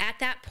 at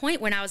that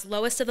point when I was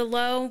lowest of the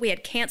low, we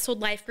had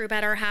canceled life group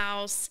at our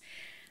house.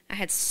 I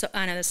had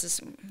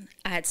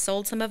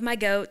sold some of my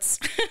goats.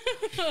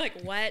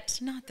 Like, what?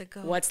 Not the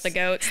goats. What's the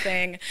goats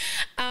thing?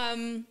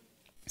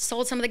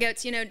 Sold some of the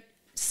goats, you know,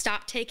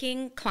 stopped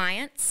taking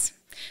clients.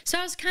 So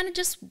I was kind of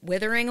just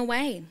withering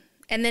away.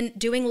 And then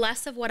doing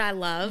less of what I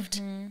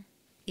loved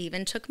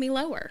even took me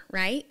lower,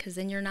 right? Because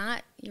then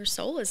your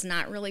soul is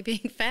not really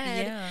being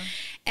fed. Yeah.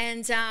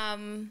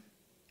 And,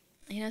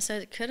 you know, so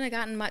it couldn't have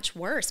gotten much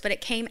worse. But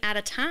it came at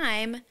a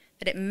time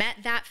that it met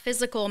that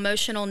physical,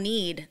 emotional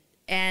need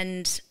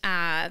and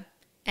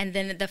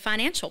then the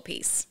financial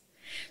piece.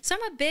 So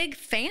I'm a big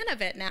fan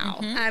of it now.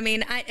 I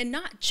mean, and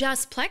not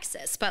just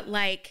Plexus, but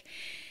like,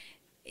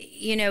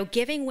 you know,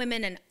 giving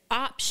women an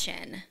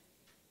option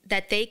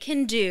that they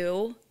can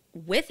do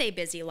with a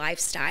busy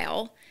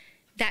lifestyle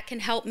that can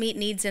help meet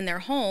needs in their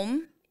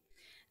home.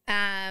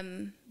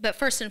 But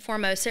first and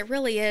foremost, it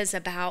really is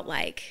about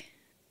like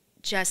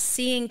just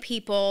seeing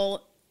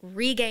people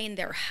regain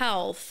their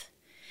health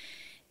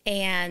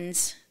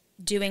and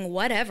doing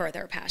whatever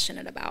they're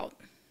passionate about.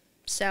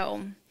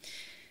 So,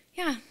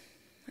 yeah,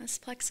 that's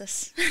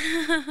Plexus.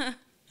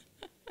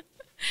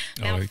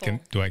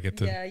 Do I get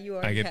to? Yeah, you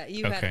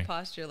had a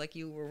posture like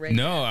you were ready.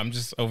 No, I'm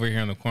just over here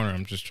in the corner.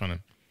 I'm just trying to,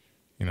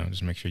 you know,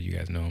 just make sure you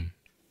guys know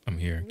I'm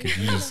here. 'Cause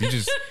you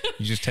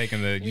just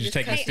taking the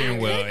steering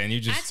wheel and you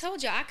just. I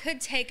told you I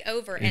could take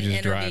over and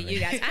interview you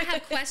guys. I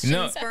have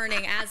questions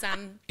burning as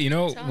I'm. You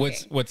know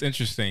talking. what's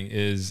interesting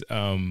is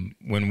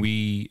when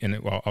we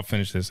I'll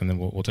finish this and then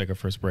we'll take our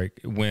first break.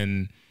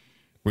 When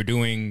we're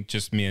doing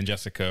just me and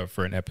Jessica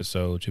for an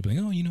episode, she'll be like,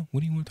 oh, you know, what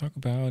do you want to talk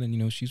about? And,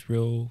 you know, she's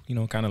real, you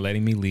know, kind of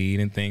letting me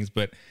lead and things.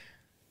 But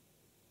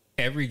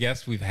every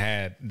guest we've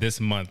had this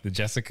month,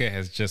 Jessica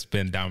has just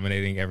been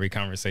dominating every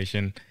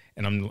conversation.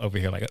 And I'm over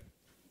here like,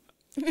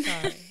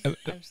 Sorry.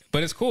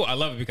 but it's cool. I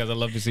love it because I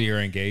love to see her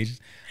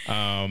engaged.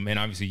 And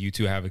obviously you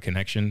two have a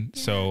connection.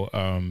 So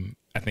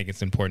I think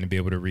it's important to be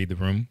able to read the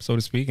room, so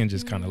to speak, and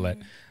just kind of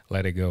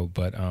let it go.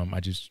 But I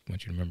just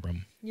want you to remember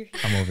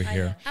I'm over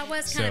here. I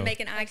was kind of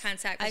making eye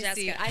contact with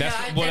Jessica. That's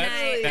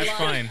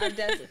fine.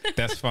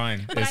 That's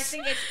fine. But I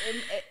think it's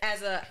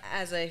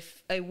as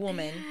a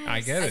woman, I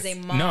get as it. a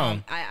mom, No.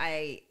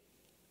 I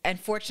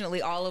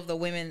unfortunately all of the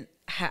women.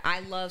 I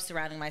love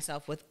surrounding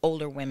myself with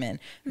older women.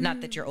 Not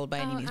that you're old by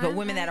any means, but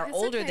women that are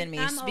older than me,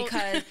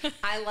 because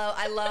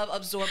I love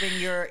absorbing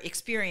your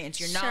experience,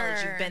 your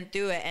knowledge. You've been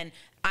through it, and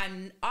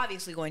I'm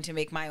obviously going to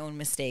make my own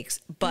mistakes,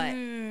 but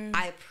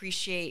I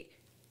appreciate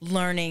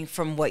learning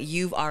from what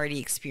you've already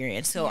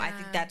experienced. So I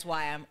think that's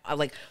why I'm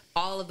like,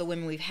 all of the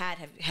women we've had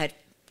have had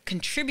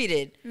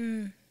contributed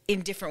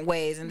in different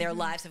ways, and their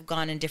lives have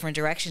gone in different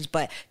directions,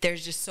 but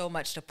there's just so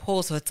much to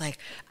pull. So it's like,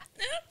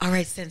 all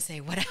right, Sensei,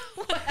 whatever.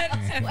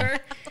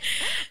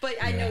 But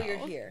I know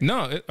you're here.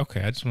 No,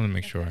 okay. I just want to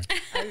make sure.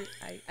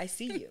 I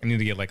see you. I need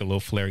to get like a little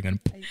flare gun,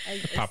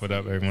 pop it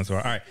up every once in a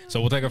while. All right, so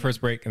we'll take our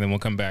first break, and then we'll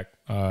come back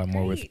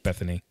more with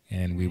Bethany,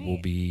 and we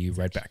will be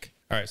right back.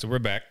 All right, so we're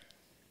back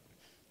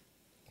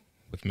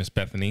with Miss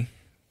Bethany.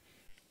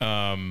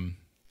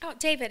 Oh,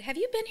 David, have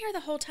you been here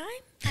the whole time?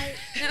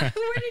 Where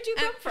did you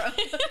come from?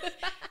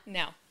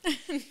 No.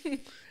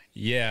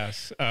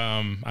 Yes,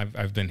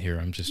 I've been here.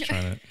 I'm just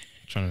trying to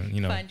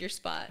find your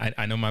spot.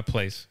 I know my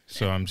place,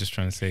 so I'm just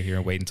trying to stay here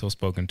and wait until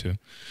spoken to.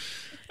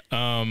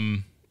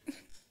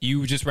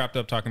 You just wrapped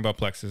up talking about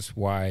Plexus,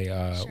 why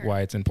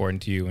it's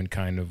important to you, and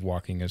kind of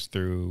walking us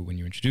through when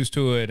you were introduced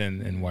to it,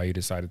 and why you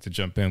decided to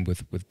jump in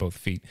with both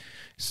feet.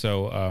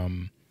 So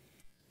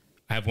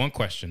I have one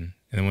question,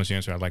 and then once you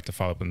answer, I'd like to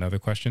follow up with another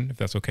question, if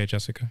that's okay,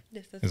 Jessica.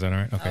 Yes, is that all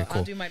right? Okay, cool.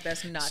 I'll do my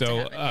best not to have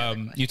any other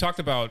questions. You talked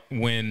about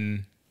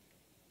when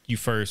you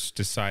first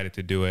decided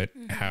to do it,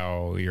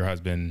 how your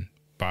husband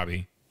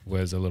Bobby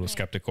was a little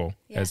skeptical,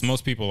 as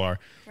most people are,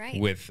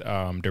 with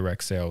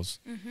direct sales.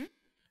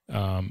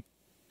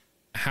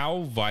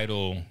 How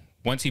vital,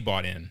 once he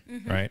bought in,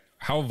 right?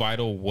 How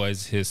vital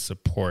was his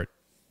support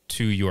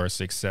to your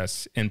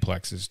success in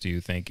Plexus, do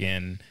you think?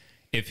 And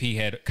if he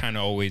had kind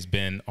of always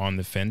been on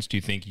the fence, do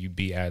you think you'd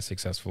be as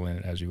successful in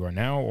it as you are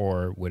now,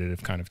 or would it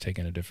have kind of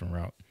taken a different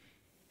route?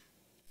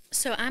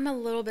 So I'm a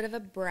little bit of a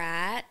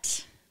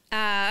brat.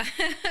 I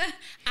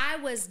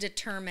was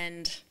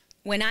determined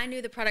when I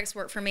knew the products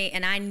worked for me,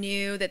 and I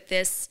knew that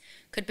this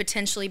could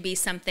potentially be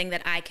something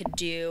that I could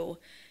do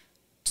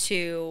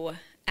to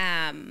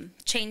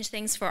change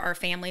things for our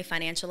family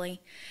financially.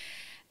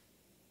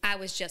 I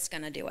was just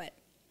going to do it.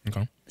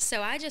 Okay.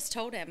 So I just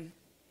told him,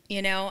 I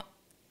know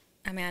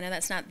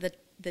that's not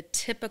the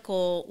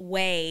typical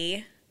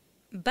way,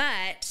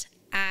 but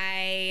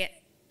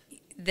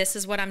this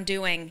is what I'm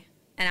doing,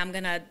 and I'm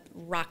going to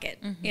rock it.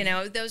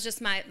 That was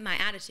just my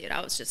attitude.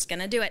 I was just going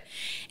to do it.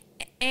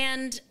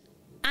 And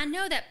I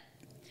know that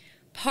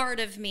part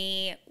of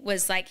me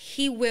was like,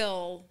 he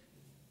will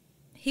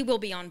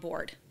be on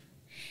board.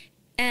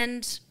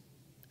 And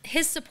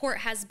his support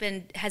has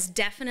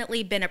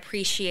definitely been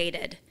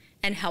appreciated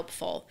and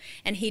helpful.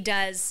 And he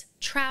does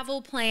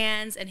travel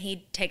plans, and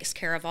he takes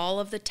care of all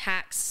of the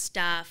tax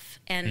stuff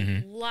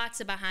and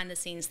lots of behind the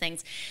scenes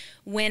things.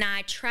 When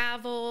I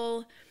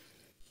travel,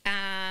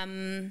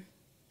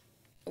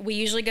 we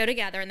usually go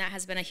together, and that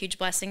has been a huge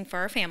blessing for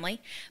our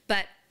family.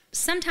 But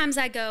sometimes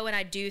I go and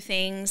I do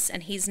things,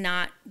 and he's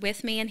not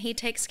with me, and he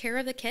takes care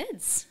of the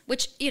kids,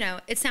 which,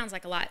 it sounds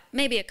like a lot,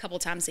 maybe a couple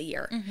times a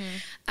year.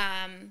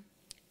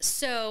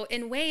 So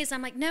in ways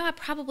I'm like, no, I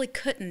probably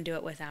couldn't do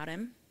it without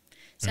him.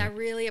 So I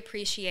really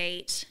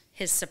appreciate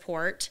his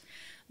support.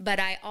 But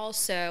I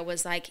also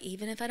was like,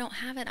 even if I don't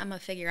have it, I'm going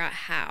to figure out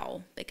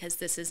how, because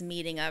this is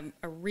meeting a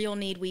real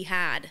need we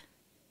had.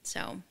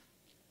 So.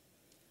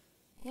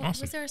 Well,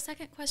 awesome. Was there a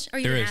second question? Or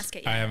you didn't ask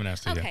it yet? I haven't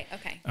asked it yet.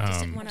 Okay.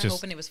 I'm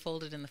hoping it was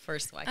folded in the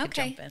first so I could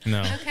jump in.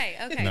 No. Okay.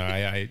 No,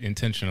 I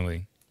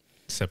intentionally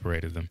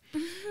separated them.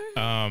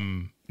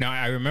 Now,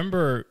 I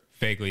remember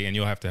vaguely, and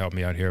you'll have to help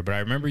me out here, but I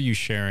remember you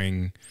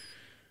sharing,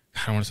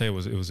 I don't want to say it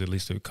was at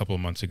least a couple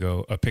of months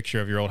ago, a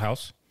picture of your old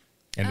house.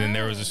 And then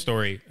there was a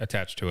story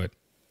attached to it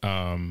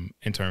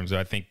in terms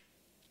of, I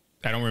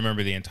don't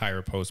remember the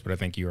entire post, but I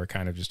think you were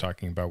kind of just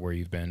talking about where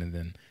you've been and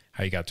then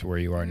how you got to where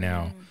you are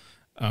now.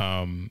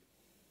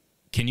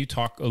 Can you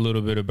talk a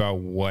little bit about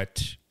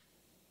what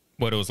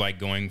it was like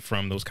going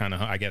from those kind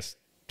of, I guess,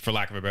 for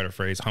lack of a better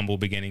phrase, humble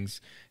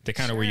beginnings to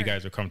kind of where you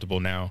guys are comfortable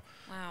now?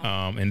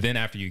 Wow. And then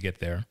after you get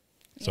there.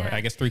 So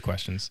I guess 3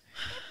 questions.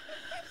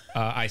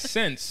 I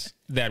sense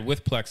that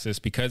with Plexus,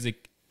 because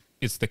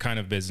it's the kind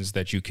of business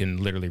that you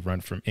can literally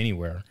run from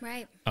anywhere.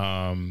 Right.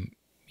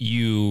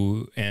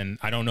 You, and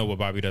I don't know what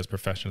Bobby does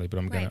professionally, but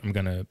I'm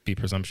gonna be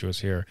presumptuous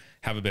here,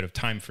 have a bit of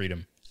time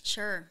freedom.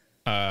 Sure.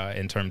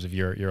 In terms of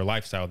your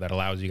lifestyle that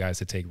allows you guys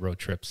to take road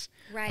trips.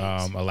 Right.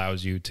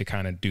 Allows you to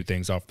kind of do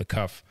things off the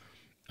cuff.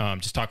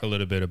 Just talk a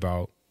little bit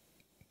about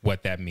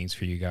what that means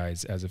for you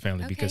guys as a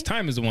family, because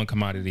time is the one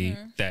commodity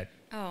that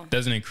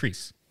doesn't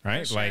increase,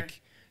 right? Sure.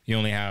 Like you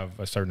only have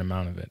a certain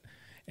amount of it.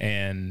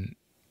 And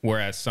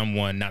whereas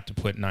someone, not to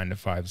put 9 to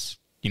 5s,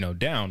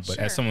 down, but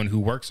as someone who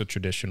works a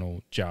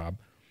traditional job,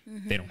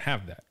 they don't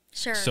have that.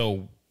 Sure.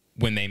 So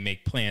when they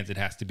make plans, it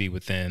has to be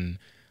within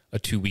a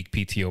 2-week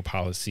PTO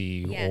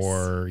policy, Yes.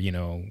 or,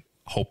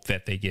 hope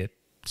that they get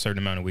a certain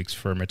amount of weeks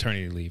for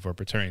maternity leave or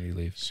paternity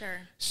leave.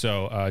 Sure.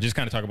 So just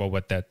kind of talk about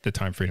what the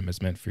time freedom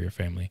has meant for your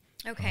family.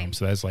 Okay.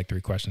 So that's like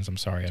 3 questions. I'm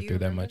sorry I threw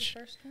that much.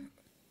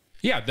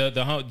 Yeah,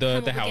 the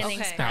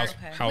house,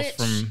 Which,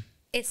 from.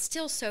 It's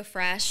still so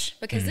fresh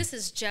because this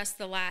is just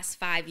the last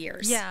 5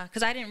 years. Yeah,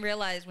 because I didn't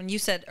realize when you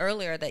said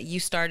earlier that you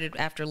started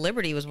after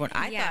Liberty was when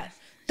I thought,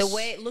 the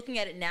way, looking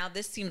at it now,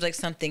 this seems like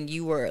something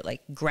you were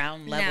like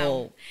ground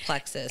level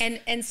plexus.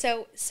 And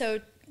so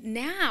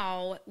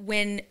now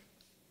when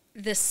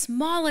the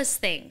smallest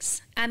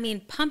things, I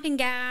mean, pumping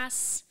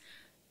gas,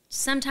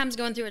 sometimes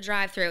going through a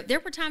drive-through. There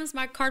were times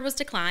my card was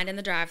declined in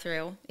the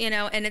drive-through,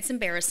 and it's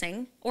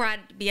embarrassing. Or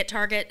I'd be at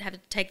Target, have to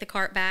take the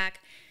cart back.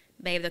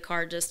 Babe, the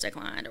card just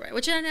declined.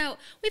 Which I know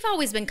we've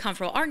always been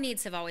comfortable. Our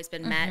needs have always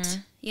been met.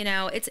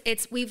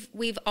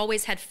 We've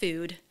always had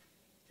food,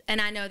 and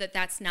I know that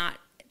that's not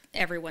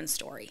everyone's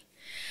story.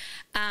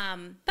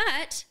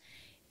 But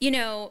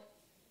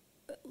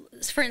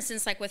for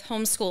instance, like with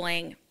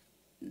homeschooling,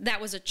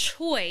 that was a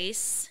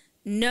choice,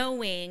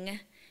 knowing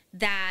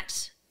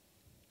that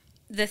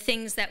the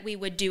things that we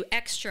would do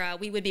extra,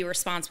 we would be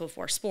responsible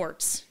for.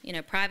 Sports,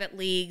 private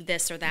league,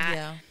 this or that.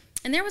 Yeah.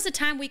 And there was a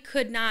time we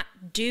could not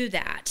do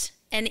that.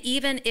 And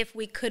even if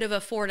we could have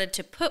afforded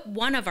to put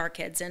one of our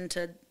kids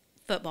into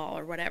football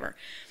or whatever,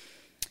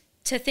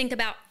 to think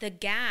about the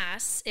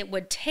gas it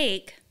would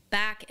take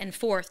back and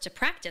forth to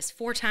practice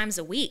 4 times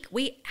a week.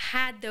 We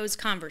had those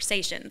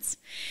conversations.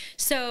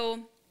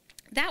 So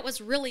that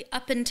was really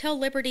up until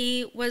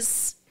Liberty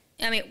was,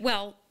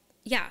 5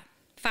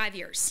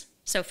 years.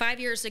 So 5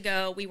 years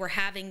ago, we were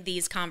having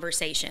these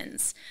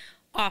conversations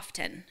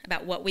often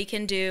about what we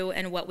can do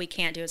and what we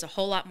can't do. Is a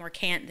whole lot more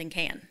can't than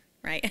can,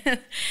 right?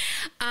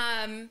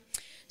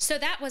 So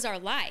that was our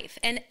life.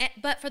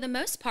 But for the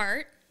most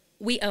part,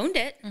 we owned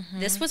it. Mm-hmm.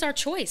 This was our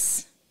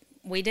choice.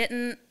 We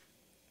didn't,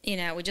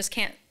 we just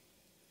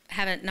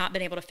haven't not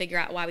been able to figure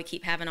out why we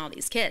keep having all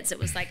these kids. It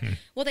was like,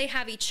 well, they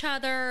have each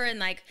other,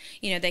 and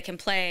they can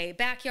play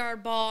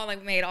backyard ball. Like,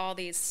 we made all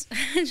these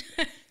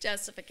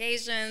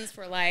justifications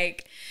for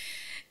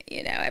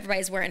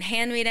everybody's wearing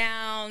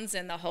hand-me-downs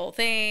and the whole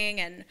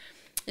thing, and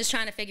just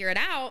trying to figure it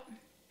out.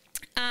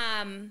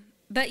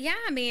 But yeah,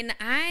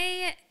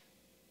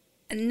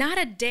 not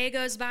a day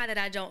goes by that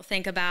I don't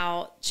think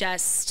about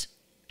just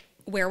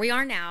where we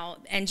are now,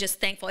 and just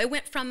thankful. It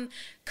went from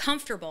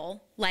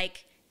comfortable,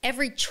 like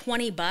every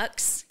 $20,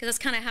 because that's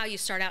kind of how you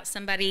start out.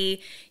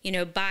 Somebody,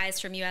 buys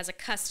from you as a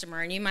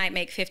customer, and you might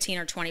make $15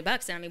 or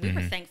 $20. And we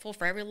were thankful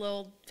for every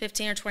little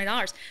 $15 or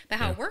 $20. But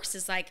how it works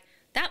is like,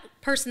 that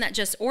person that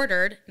just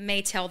ordered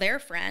may tell their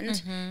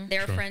friend,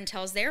 their friend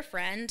tells their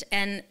friend,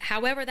 and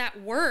however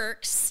that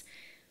works,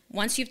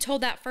 once you've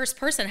told that first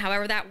person,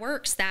 however that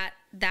works,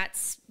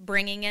 that's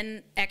bringing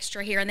in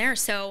extra here and there.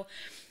 So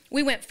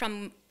we went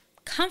from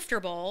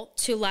comfortable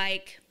to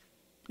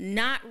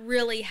not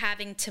really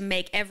having to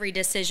make every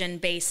decision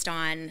based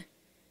on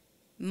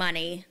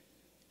money,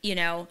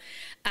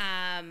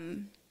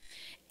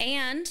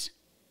 and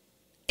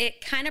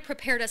it kind of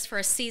prepared us for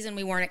a season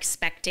we weren't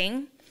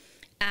expecting.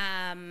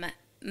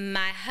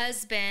 My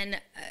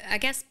husband, I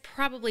guess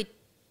probably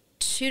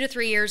 2 to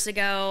 3 years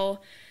ago,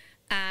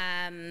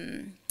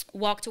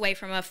 walked away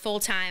from a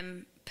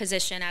full-time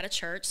position at a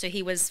church. So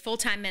he was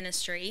full-time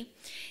ministry,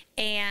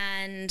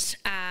 and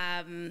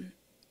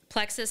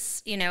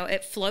Plexus,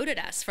 it floated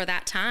us for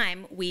that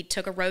time. We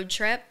took a road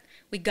trip.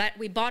 We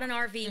bought an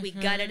RV. We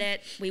gutted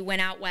it. We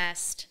went out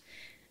west,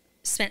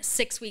 spent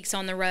 6 weeks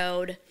on the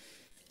road.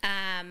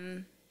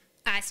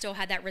 I still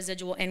had that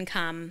residual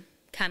income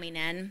coming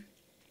in.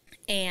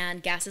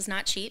 And gas is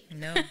not cheap.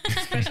 No,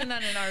 especially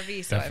not an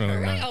RV. So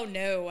Definitely not. Oh,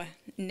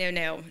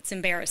 no. It's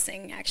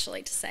embarrassing,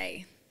 actually, to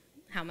say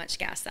how much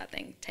gas that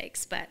thing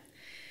takes. But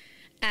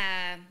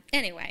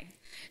anyway,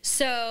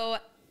 so,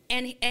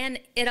 and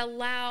it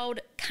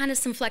allowed kind of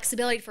some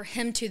flexibility for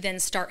him to then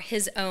start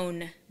his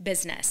own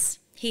business.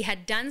 He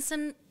had done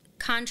some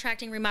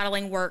contracting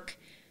remodeling work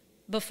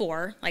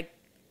before, like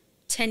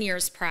 12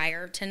 years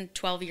prior.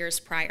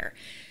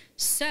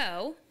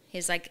 So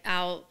he's like,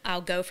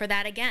 I'll go for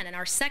that again. And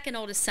our second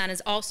oldest son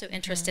is also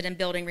interested in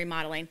building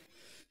remodeling.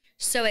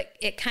 So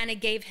it kind of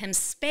gave him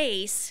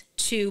space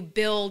to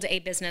build a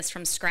business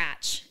from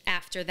scratch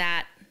after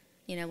that,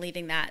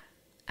 leaving that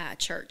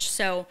church.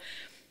 So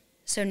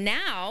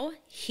now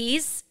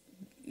he's,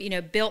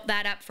 built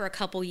that up for a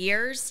couple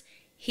years.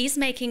 He's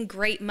making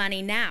great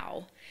money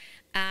now.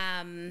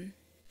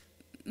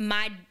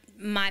 My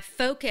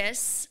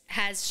focus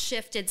has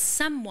shifted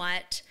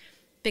somewhat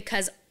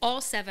because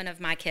all 7 of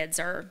my kids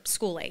are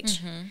school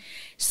age.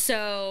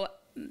 So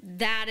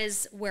that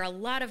is where a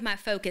lot of my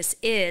focus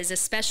is,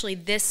 especially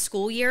this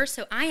school year.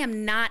 So I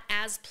am not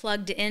as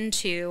plugged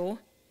into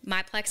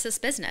my Plexus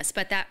business,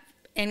 but that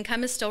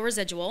income is still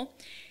residual.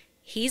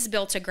 He's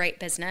built a great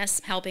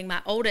business, helping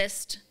my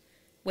oldest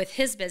with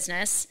his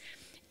business.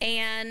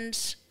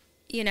 And,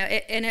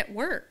 it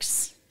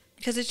works.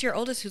 Because it's your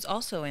oldest who's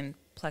also in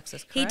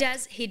plexus,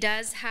 correct? He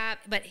does have,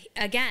 but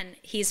again,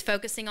 he's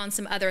focusing on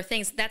some other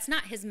things. That's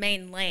not his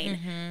main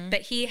lane,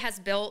 but he has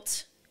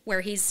built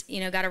where he's,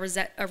 got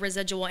a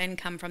residual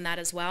income from that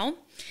as well.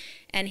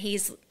 And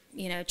he's,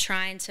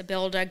 trying to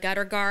build a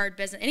gutter guard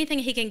business, anything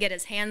he can get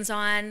his hands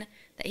on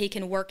that he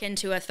can work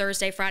into a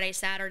Thursday, Friday,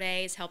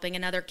 Saturdays, helping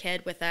another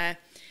kid with a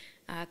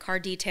car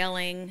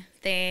detailing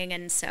thing.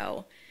 And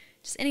so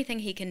just anything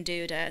he can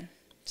do to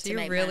you're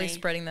make really money.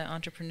 Spreading that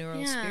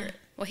entrepreneurial spirit.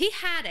 Well, he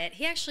had it.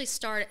 He actually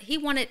started,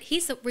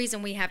 he's the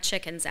reason we have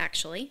chickens,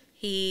 actually.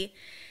 He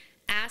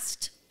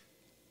asked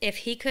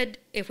if we could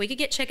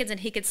get chickens and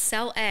he could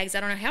sell eggs.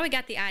 I don't know how he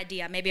got the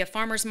idea, maybe a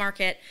farmer's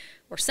market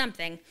or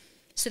something,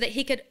 so that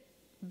he could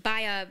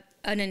buy a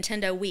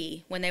Nintendo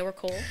Wii when they were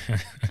cool.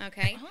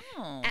 Okay.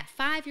 At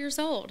 5 years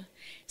old.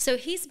 So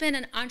he's been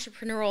an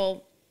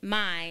entrepreneurial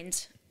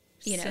mind,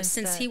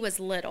 since he was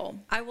little.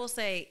 I will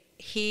say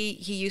he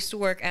used to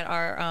work at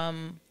our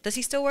does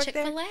he still work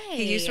Chick-fil-A. there?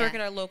 He used to work at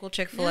our local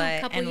Chick-fil-A.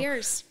 A couple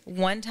years.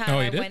 One time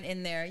I went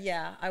in there.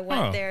 Yeah, I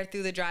went there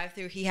through the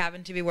drive-through. He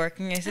happened to be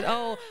working. I said,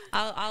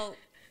 I'll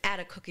add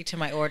a cookie to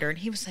my order. And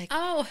he was like,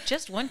 oh,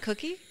 just one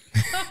cookie?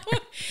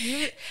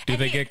 Do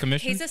they get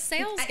commission? He's a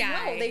sales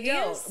guy. No, they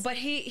don't. But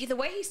he the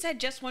way he said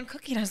just one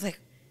cookie, and I was like,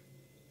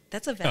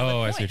 that's a valid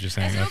point. I see what you're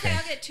saying. I said, okay,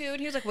 I'll get 2. And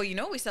he was like, well,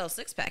 we sell a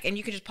 6-pack, and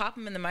you can just pop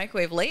them in the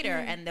microwave later,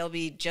 and they'll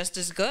be just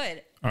as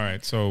good. All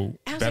right, so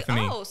I was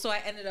Bethany, like, so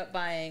I ended up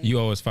buying. You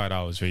owe us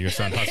 $5 for your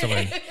son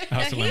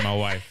hustling my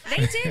wife.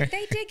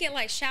 They did get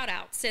like shout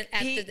outs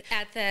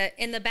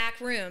in the back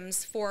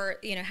rooms for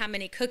how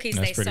many cookies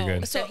they sold.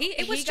 Good. So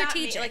it was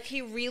strategic.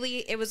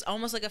 It was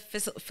almost like a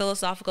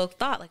philosophical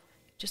thought, like.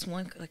 Just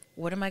one, like,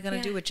 what am I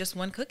going to do with just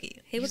one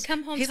cookie? He would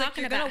come home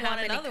talking about how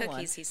many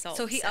cookies he sold.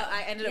 So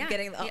I ended up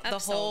getting the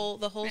whole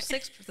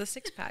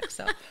 6-pack.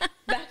 So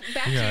back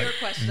to your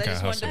question. I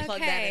just wanted to plug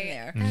that in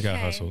there. You got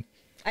hustled.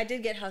 I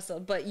did get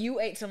hustled, but you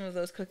ate some of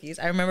those cookies.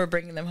 I remember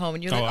bringing them home,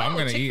 and you're like, I'm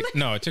going to eat.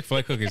 No,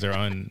 Chick-fil-A cookies are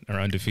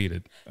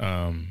undefeated.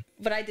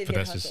 But I did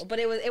get hustled. But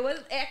it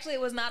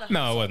was not a hustle.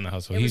 No, it wasn't a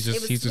hustle. He's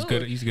just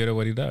good. He's good at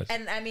what he does.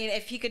 And I mean,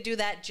 if he could do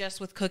that just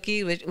with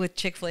cookies, with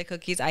Chick-fil-A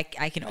cookies, I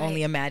can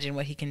only imagine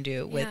what he can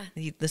do with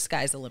the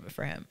sky's the limit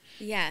for him.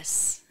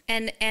 Yes,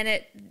 and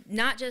it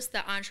not just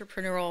the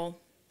entrepreneurial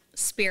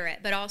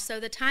spirit, but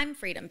also the time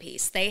freedom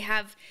piece. They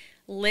have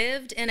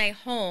lived in a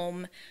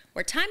home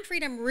where time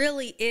freedom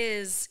really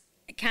is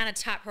kind of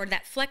top priority.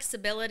 That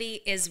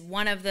flexibility is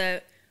one of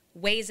the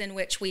ways in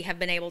which we have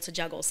been able to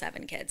juggle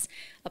 7 kids.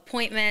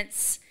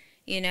 Appointments,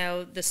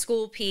 the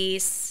school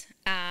piece,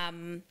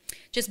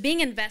 just being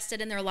invested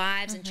in their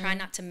lives and trying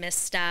not to miss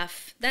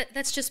stuff.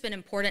 That's just been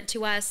important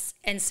to us.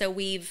 And so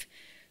we've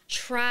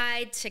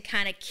tried to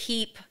kind of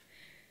keep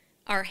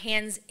our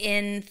hands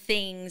in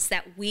things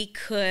that we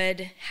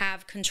could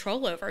have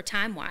control over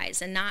time-wise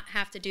and not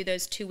have to do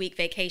those 2-week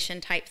vacation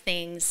type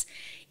things.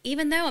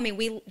 Even though, I mean,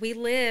 we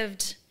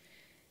lived,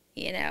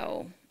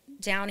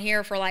 down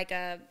here for like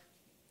a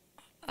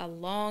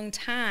long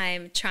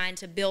time trying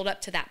to build up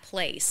to that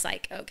place.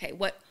 Like, okay,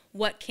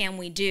 what can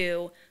we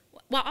do?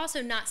 While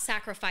also not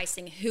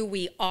sacrificing who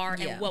we are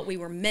and what we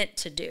were meant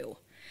to do.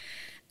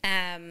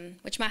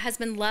 Which my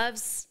husband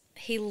loves.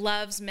 He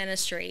loves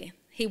ministry.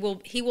 He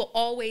will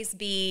always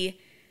be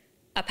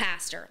a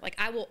pastor. Like,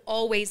 I will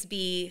always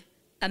be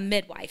a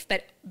midwife,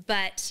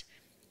 but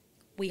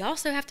we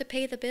also have to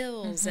pay the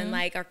bills and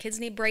like our kids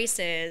need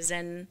braces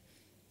and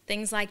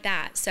things like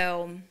that.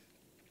 So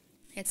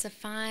it's a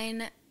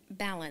fine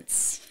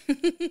balance. Are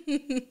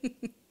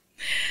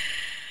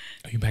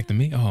you back to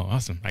me? Oh,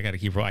 awesome. I got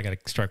to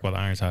strike while the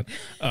iron's hot.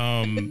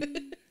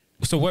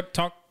 So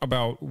talk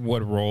about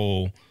what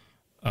role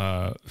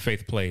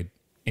faith played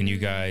in you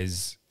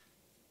guys,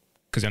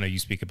 because I know you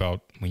speak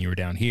about when you were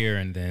down here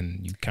and then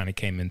you kind of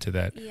came into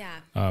that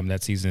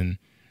that season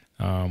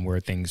where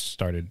things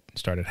started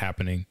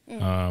happening.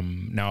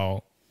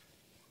 Now,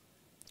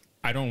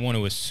 I don't want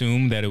to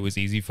assume that it was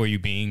easy for you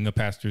being a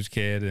pastor's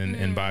kid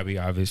and Bobby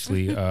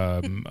obviously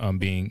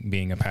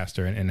being a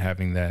pastor and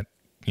having that,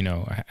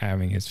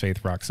 having his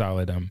faith rock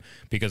solid,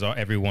 because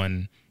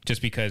everyone,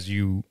 just because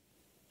you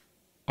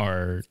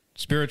are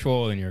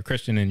spiritual and you're a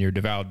Christian and you're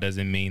devout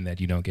doesn't mean that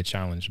you don't get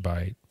challenged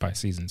by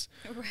seasons.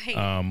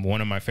 Right.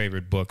 One of my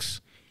favorite books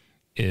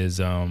is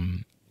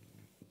The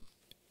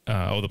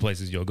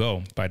Places You'll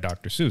Go by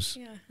Dr. Seuss.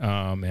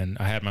 Yeah. And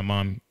I had my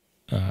mom,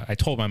 I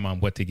told my mom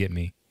what to get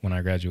me when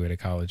I graduated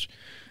college.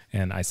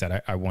 And I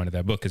said I wanted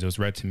that book because it was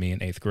read to me in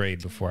 8th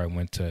grade before I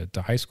went to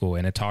high school.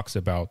 And it talks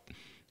about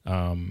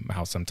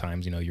how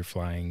sometimes, you're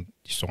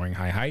soaring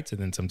high heights,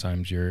 and then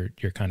sometimes you're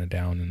kind of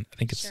down. And I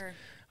think it's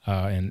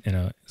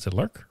is it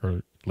lurk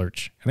or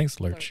lurch? I think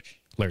it's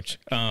lurch.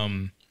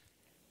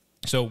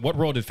 So what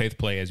role did faith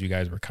play as you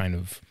guys were kind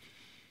of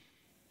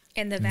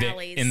in the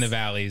valleys? In the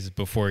valleys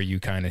before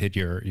you kind of hit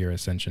your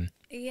ascension?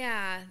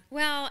 Yeah.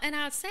 Well, and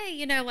I'd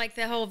say, like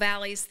the whole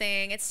valleys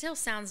thing, it still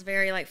sounds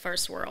very like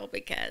first world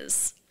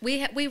because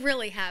we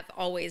really have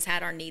always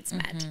had our needs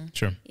met.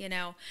 Sure.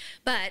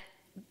 But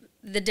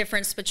the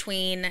difference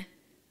between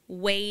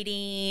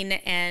waiting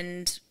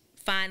and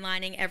fine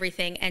lining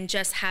everything, and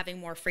just having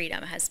more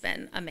freedom has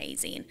been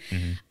amazing.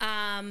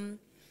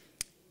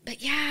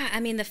 But yeah, I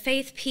mean, the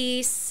faith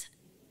piece,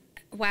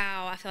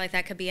 wow, I feel like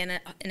that could be an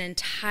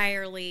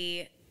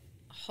entirely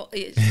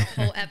it's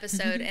a whole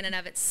episode in and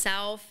of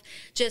itself.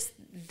 Just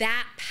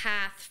that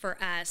path for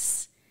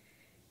us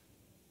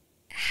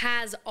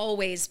has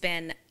always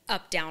been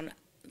up, down,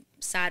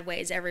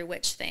 sideways, every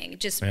which thing,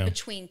 just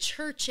between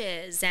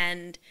churches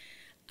and,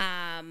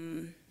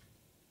 that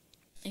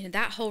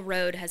whole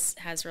road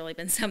has really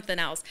been something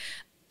else.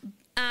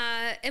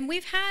 And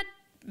we've had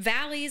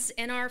valleys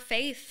in our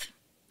faith,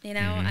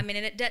 I mean,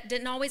 and it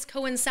didn't always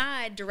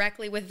coincide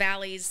directly with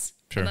valleys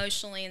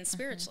emotionally and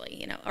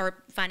spiritually,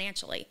 or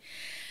financially.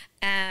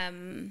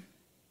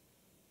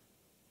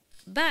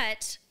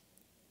 But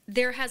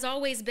there has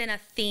always been a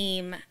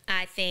theme,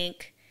 I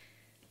think,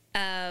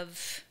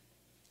 of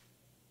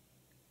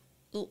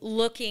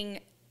looking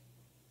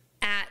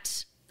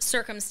at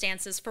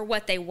circumstances for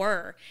what they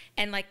were.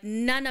 And like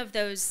none of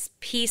those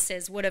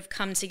pieces would have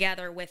come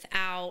together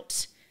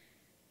without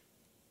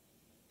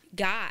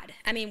God.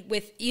 I mean,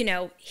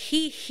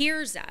 he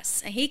hears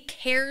us and he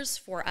cares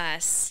for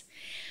us,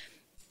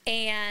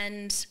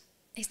 and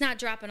he's not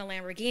dropping a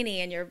Lamborghini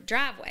in your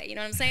driveway. You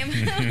know what I'm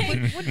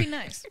saying? would be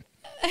nice.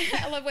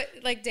 I love what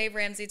like Dave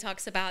Ramsey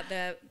talks about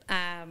the,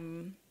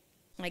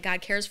 like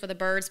God cares for the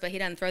birds, but he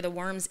doesn't throw the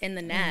worms in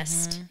the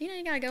nest.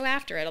 You got to go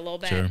after it a little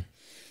bit. Sure.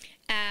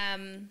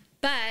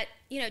 But,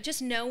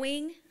 just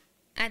knowing,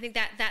 I think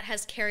that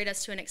has carried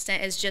us to an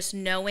extent, is just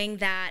knowing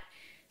that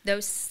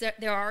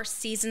there are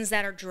seasons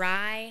that are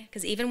dry,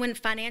 because even when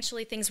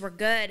financially things were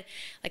good,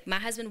 like my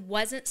husband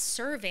wasn't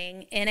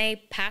serving in a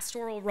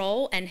pastoral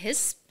role and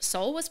his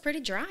soul was pretty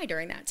dry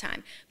during that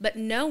time. But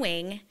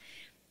knowing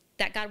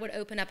that God would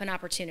open up an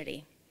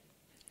opportunity.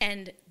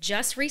 And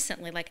just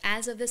recently, like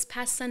as of this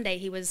past Sunday,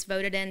 he was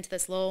voted into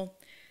this little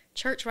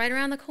church right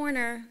around the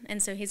corner.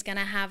 And so he's going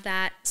to have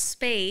that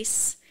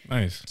space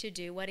to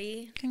do what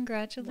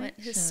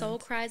his soul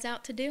cries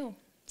out to do.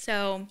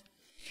 So,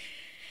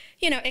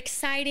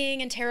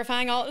 exciting and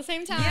terrifying all at the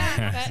same time.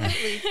 Yeah,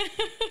 absolutely.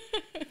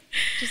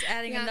 Just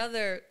adding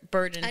another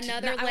burden.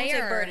 Another layer. I won't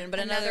say burden, but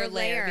another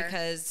layer,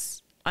 because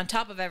on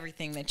top of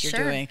everything that you're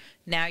doing,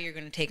 now you're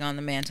going to take on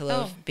the mantle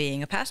of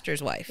being a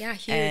pastor's wife. Yeah,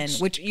 huge. And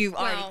which you've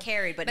already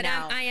carried, but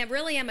now I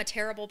really am a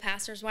terrible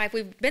pastor's wife.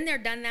 We've been there,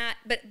 done that,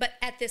 but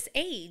at this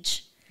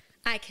age,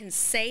 I can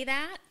say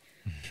that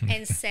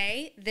and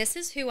say, this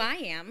is who I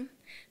am.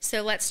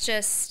 So let's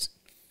just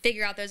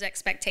figure out those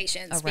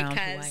expectations around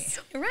because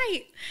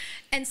right.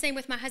 And same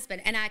with my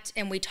husband.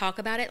 And we talk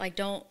about it, like,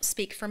 don't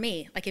speak for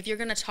me. Like, if you're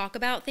going to talk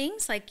about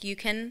things, like, you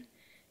can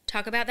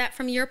talk about that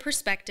from your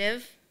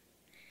perspective.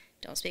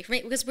 Don't speak for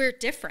me, because we're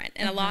different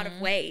in a lot of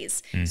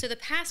ways. So the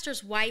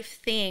pastor's wife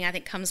thing, I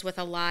think, comes with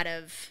a lot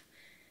of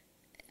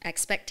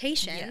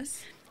expectations.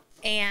 Yes.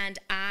 And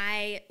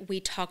we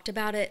talked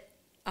about it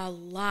a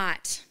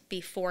lot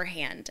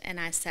beforehand. And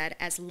I said,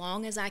 as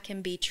long as I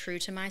can be true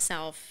to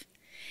myself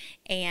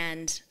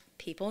and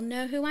people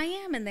know who I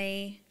am, and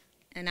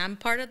I'm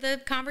part of the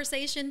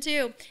conversation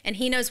too. And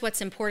he knows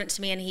what's important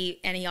to me.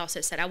 And he also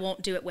said, I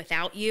won't do it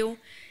without you.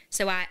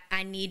 So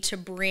I need to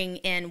bring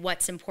in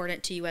what's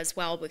important to you as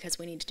well, because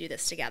we need to do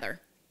this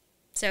together.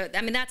 So,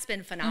 I mean, that's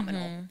been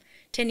phenomenal.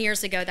 10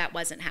 years ago, that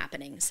wasn't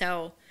happening.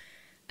 So,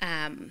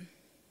 but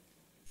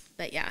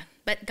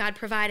God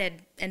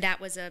provided, and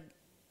that was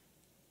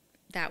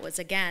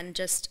again,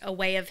 just a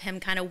way of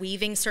him kind of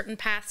weaving certain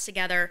paths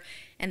together,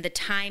 and the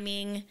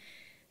timing,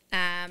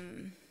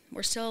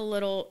 we're still a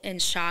little in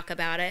shock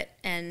about it.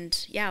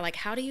 And like,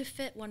 how do you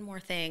fit one more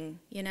thing,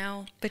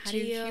 But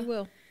you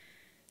will.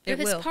 If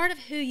it's part of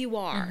who you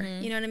are,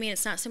 you know what I mean?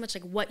 It's not so much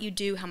like what you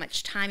do, how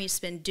much time you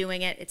spend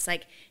doing it. It's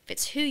like, if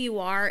it's who you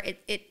are,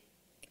 it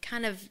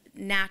kind of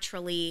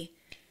naturally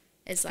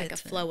is like a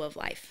flow of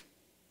life.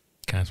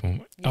 Can I ask one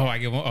more? Yeah. Oh, I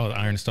get one. Oh, the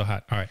iron's still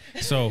hot. All right.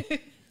 So,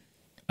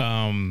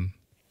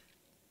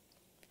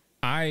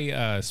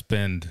 I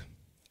spend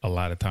a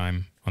lot of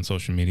time on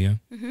social media,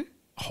 a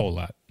whole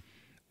lot.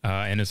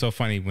 And it's so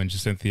funny, when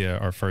Cynthia,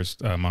 our first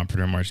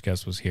Mompreneur March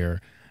guest, was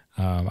here,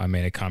 I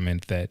made a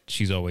comment that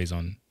she's always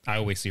on. I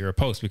always see her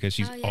post because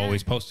she's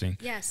always posting.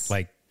 Yes.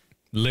 Like,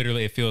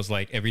 literally, it feels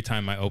like every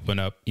time I open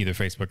up either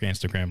Facebook or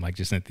Instagram, like,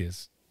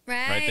 Cynthia's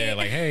right there,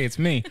 like, hey, it's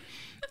me.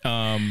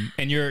 And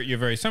you're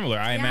very similar.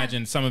 I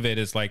imagine some of it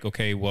is like,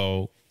 okay,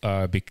 well,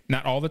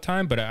 not all the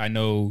time, but I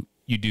know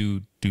you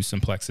do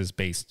some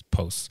Plexus-based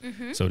posts,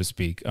 so to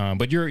speak.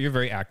 But you're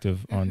very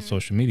active on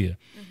social media.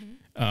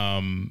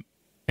 And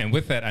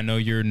with that, I know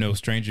you're no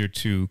stranger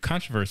to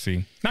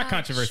controversy. Not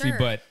controversy,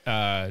 but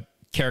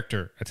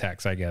character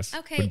attacks, I guess,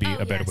 would be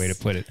a better way to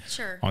put it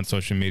on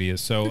social media.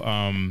 So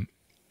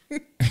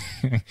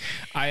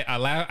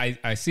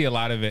I see a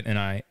lot of it, and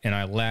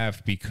I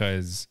laugh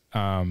because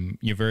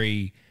you're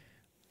very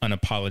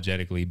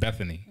unapologetically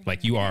Bethany.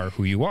 Like, you are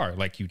who you are,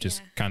 like you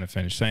just kind of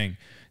finished saying.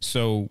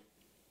 So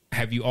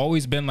have you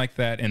always been like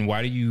that? And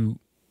why do you,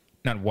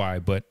 not why,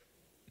 but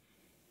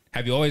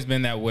have you always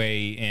been that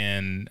way?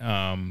 And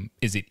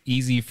is it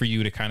easy for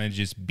you to kind of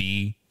just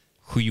be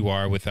who you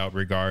are without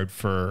regard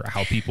for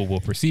how people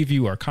will perceive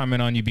you or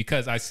comment on you?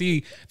 Because I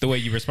see the way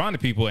you respond to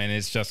people, and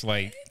it's just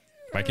like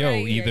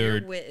yo,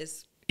 either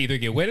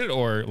get with it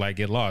or like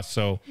get lost.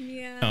 So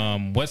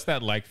what's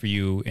that like for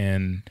you,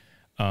 and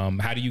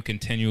how do you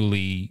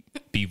continually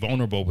be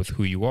vulnerable with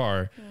who you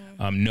are,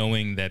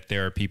 knowing that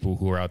there are people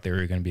who are out there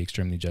who are going to be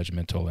extremely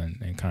judgmental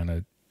and kind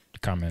of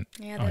comment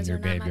on your behavior? Those are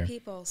not my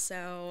people,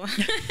 so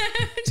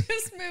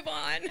just move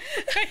on.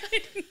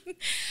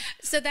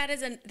 So that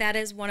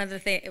is one of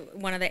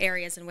the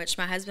areas in which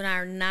my husband and I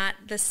are not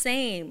the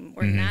same.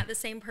 We're not the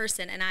same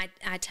person, and I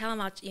tell him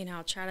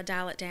I'll try to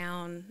dial it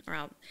down,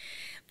 or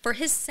for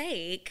his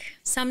sake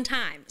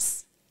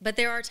sometimes. But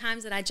there are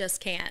times that I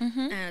just can't.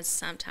 And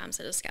sometimes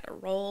I just got to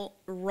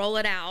roll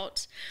it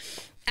out.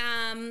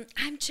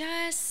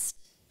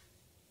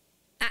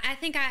 I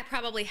think I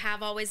probably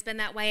have always been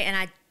that way,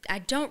 and I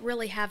don't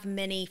really have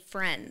many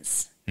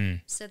friends.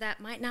 So that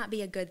might not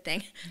be a good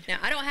thing. Now,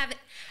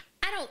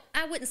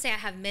 I wouldn't say I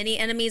have many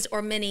enemies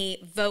or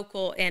many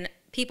vocal and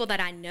people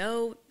that I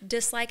know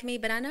dislike me,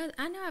 but I know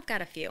I've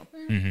got a few.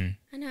 I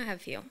know I have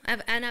a few.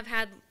 I've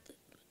had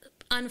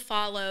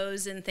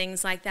unfollows and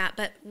things like that,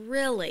 but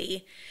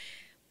really,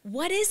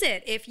 what is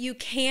it if you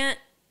can't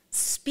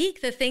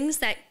speak the things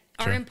that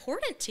are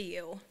important to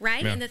you,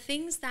 right? And the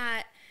things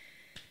that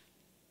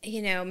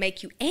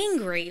make you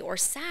angry or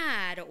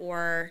sad,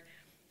 or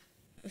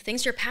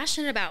things you're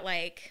passionate about.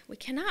 Like, we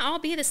cannot all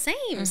be the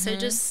same. So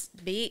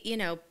just be,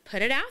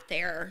 put it out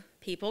there.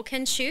 People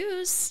can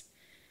choose,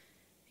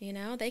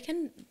 they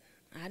can.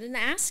 I didn't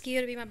ask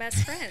you to be my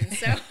best friend.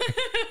 So,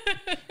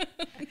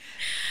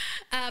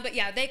 but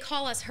yeah, they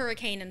call us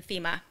Hurricane and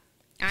FEMA.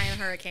 I am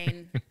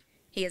Hurricane.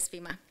 He is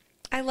FEMA.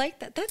 I like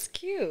that. That's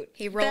cute.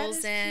 He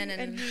rolls in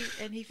and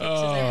he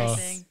fixes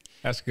everything.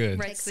 That's good.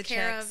 Writes the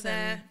care checks. Of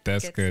the.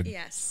 That's good.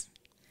 Yes.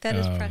 That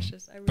is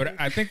precious. But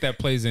I think that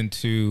plays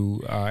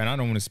into, and I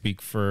don't want to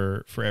speak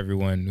for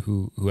everyone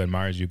who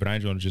admires you, but I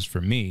know just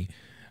for me,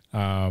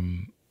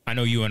 I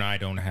know you and I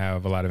don't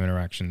have a lot of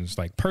interactions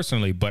like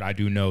personally, but I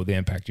do know the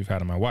impact you've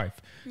had on my wife.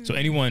 So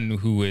anyone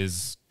who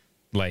is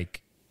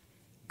like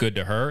good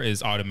to her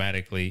is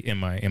automatically in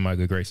my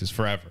good graces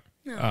forever.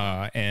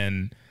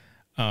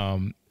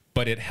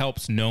 But it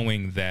helps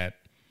knowing that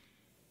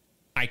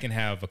I can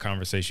have a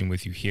conversation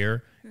with you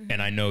here,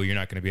 and I know you're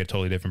not going to be a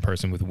totally different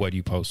person with what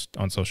you post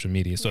on social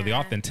media. So the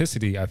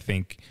authenticity, I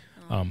think,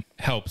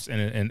 helps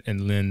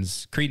and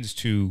lends credence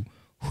to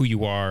who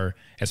you are,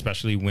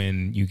 especially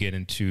when you get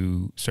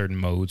into certain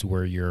modes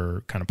where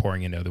you're kind of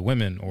pouring into other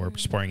women or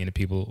just pouring into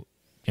people,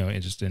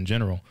 just in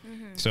general.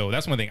 So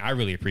that's one thing I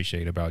really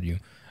appreciate about you.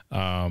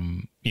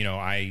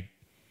 I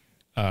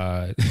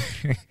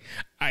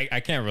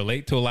can't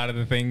relate to a lot of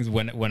the things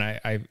when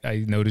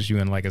I notice you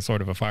in like a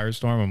sort of a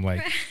firestorm. I'm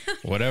like,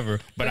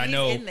 whatever. But I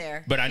know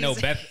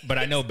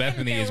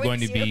Bethany is going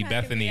to be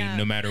Bethany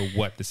no matter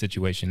what the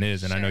situation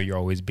is. And I know you're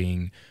always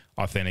being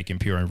authentic and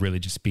pure and really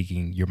just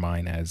speaking your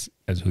mind as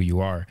who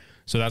you are.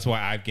 So that's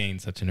why I've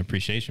gained such an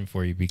appreciation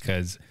for you,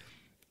 because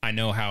I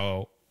know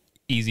how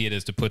easy it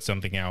is to put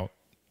something out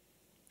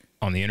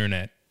on the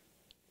internet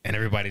and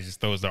everybody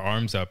just throws their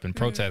arms up and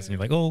protests, and you're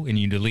like, oh, and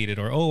you delete it,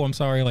 or, oh, I'm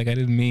sorry, like I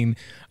didn't mean,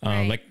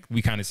 like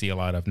we kind of see a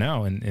lot of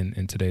now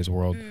in today's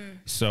world.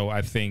 So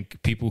I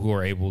think people who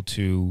are able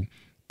to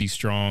be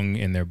strong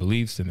in their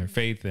beliefs and their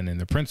faith and in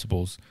their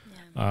principles,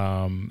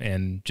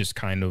 and just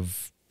kind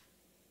of,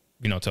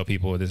 tell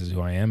people this is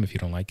who I am. If you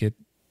don't like it,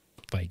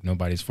 like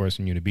nobody's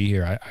forcing you to be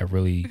here. I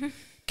really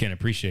can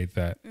appreciate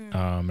that.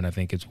 And I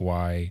think it's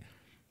why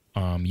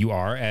you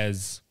are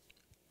as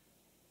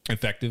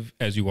effective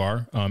as you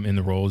are in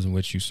the roles in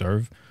which you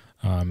serve.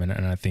 And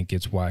I think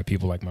it's why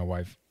people like my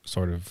wife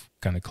sort of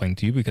kind of cling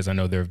to you, because I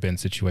know there have been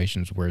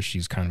situations where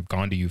she's kind of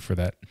gone to you for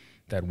that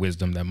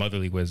wisdom, that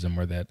motherly wisdom,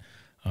 or that,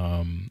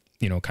 kind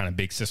of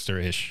big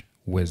sister-ish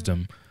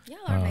wisdom. Y'all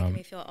are making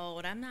me feel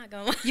old. I'm not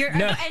going. You're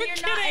not.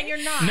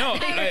 No,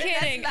 I'm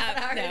kidding.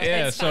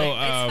 Yeah. So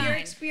your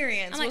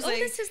experience. I'm like,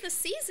 this is the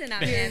season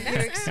I'm in.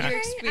 Your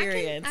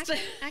experience.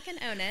 I can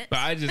own it. But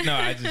I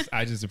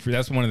just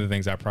that's one of the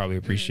things I probably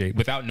appreciate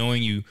without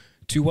knowing you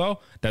too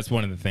well. That's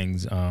one of the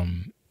things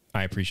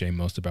I appreciate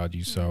most about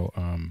you. So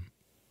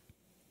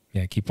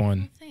keep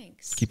on.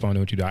 Thanks. Keep on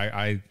doing what you do.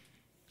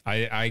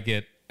 I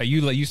get.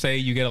 You say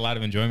you get a lot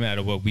of enjoyment out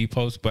of what we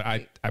post, but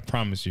I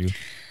promise you,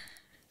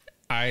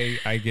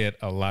 I get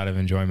a lot of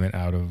enjoyment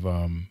out of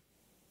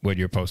what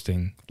you're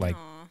posting, like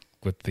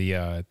with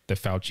the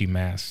Fauci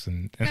masks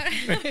and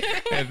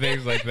and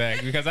things like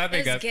that. Because I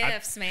think that's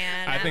gifts,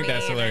 man. I think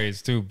that's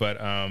hilarious too.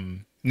 But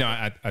no,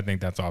 I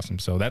think that's awesome.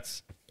 So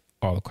that's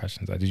all the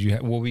questions. Did you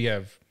have? Well, we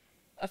have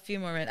a few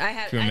more minutes. I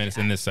have a few minutes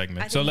in this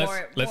segment. So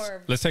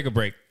let's take a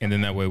break, and then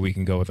that way we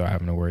can go without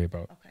having to worry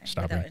about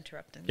stopping. Without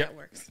interrupting. Yep. That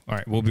works. All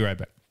right, we'll be right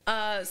back.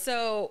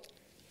 So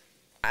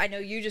I know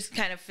you just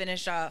kind of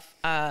finished off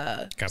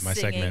got my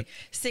segment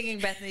singing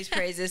Bethany's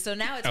praises. So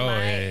now it's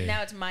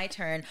now it's my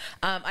turn.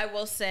 I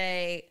will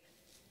say,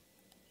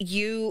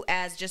 you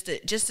as just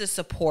a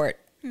support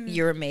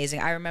You're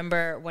amazing. I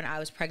remember when I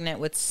was pregnant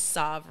with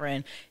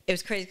Sovereign, it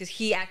was crazy because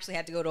he actually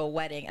had to go to a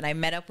wedding, and I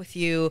met up with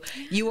you.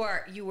 Yeah.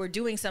 You were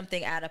doing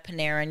something at a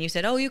Panera, and you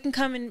said, "Oh, you can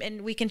come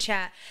and we can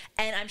chat."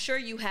 And I'm sure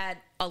you had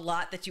a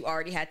lot that you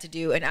already had to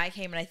do. And I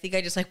came, and I think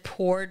I just like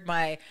poured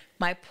my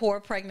poor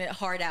pregnant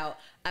heart out.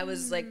 I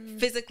was like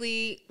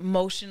physically,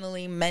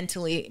 emotionally,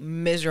 mentally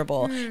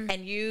miserable.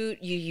 And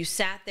you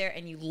sat there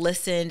and you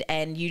listened,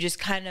 and you just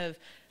kind of,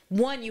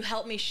 one, you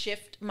helped me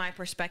shift my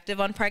perspective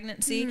on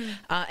pregnancy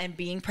and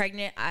being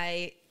pregnant.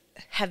 I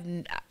have,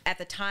 at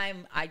the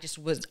time,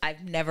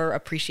 I've never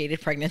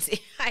appreciated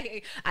pregnancy.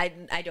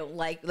 I don't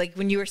like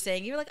when you were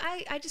saying, you were like,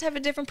 I just have a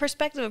different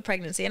perspective of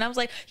pregnancy. And I was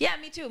like, yeah,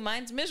 me too.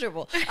 Mine's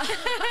miserable.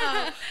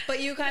 But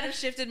you kind of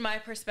shifted my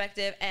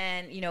perspective.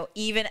 And, you know,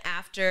 even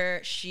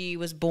after she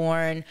was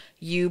born,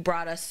 you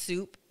brought us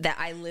soup that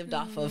I lived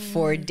off of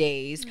for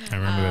days. I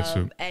remember that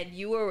soup. And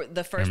you were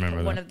the first,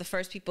 one of the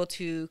first people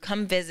to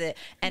come visit.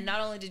 And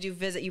not only did you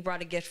visit, you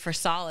brought a gift for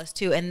Solace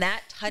too. And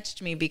that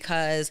touched me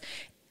because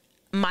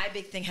my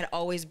big thing had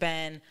always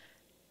been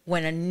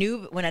when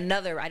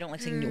another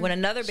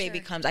baby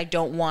comes, I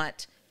don't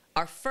want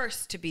our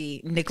first to be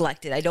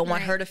neglected. I don't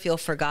want her to feel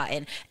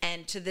forgotten.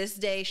 And to this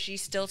day, she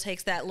still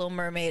takes that Little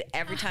Mermaid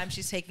every time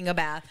she's taking a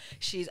bath.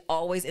 She's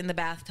always in the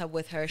bathtub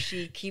with her.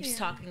 She keeps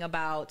talking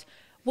about,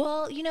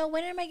 well, you know,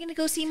 when am I going to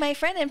go see my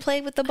friend and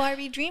play with the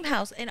Barbie dream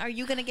house? And are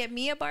you going to get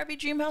me a Barbie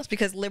dream house?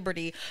 Because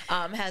Liberty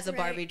has a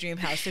Barbie dream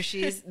house. So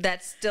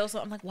that's still, so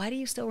I'm like, why do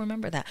you still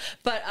remember that?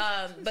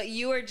 But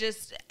you are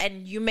just,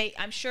 and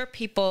I'm sure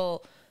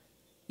people,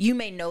 you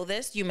may know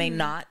this, you may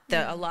not,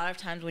 that a lot of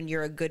times when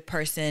you're a good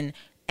person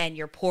and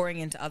you're pouring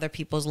into other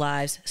people's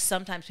lives,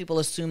 sometimes people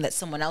assume that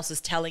someone else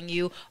is telling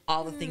you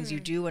all the things you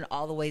do and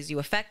all the ways you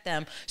affect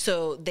them.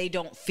 So they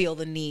don't feel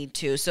the need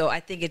to. So I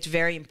think it's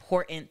very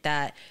important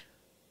that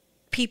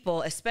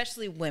people,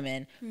 especially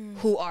women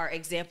who are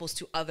examples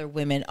to other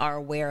women, are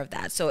aware of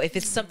that. So if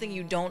it's something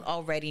you don't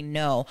already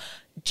know,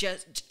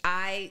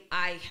 I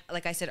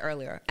like I said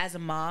earlier, as a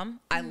mom,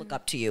 I look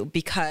up to you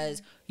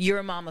because you're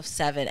a mom of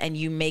 7 and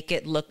you don't make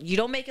it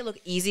look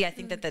easy. I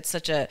think that that's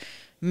such a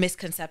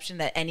misconception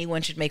that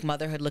anyone should make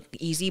motherhood look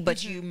easy,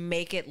 but you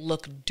make it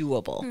look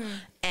doable.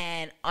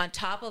 And on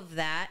top of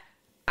that,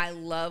 I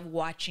love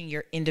watching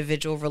your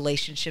individual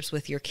relationships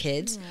with your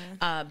kids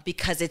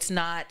because it's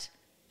not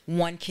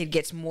one kid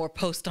gets more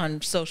posts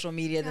on social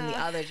media than the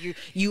others.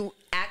 You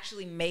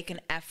actually make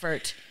an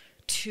effort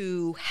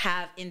to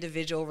have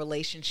individual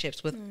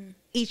relationships with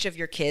each of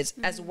your kids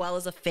as well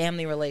as a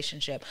family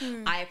relationship.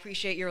 I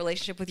appreciate your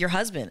relationship with your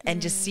husband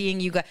and just seeing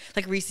you guys,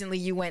 like recently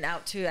you went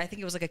out to, I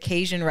think it was like a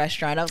Cajun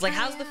restaurant. I was like,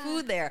 how's the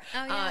food there?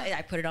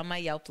 I put it on my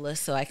Yelp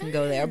list so I can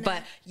go there.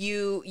 But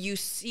you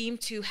seem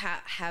to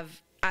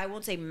have I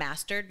won't say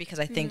mastered, because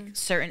I think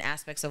certain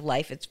aspects of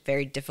life it's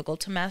very difficult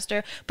to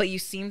master, but you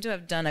seem to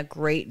have done a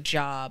great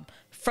job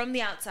from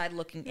the outside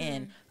looking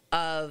in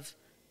of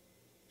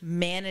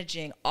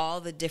managing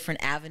all the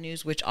different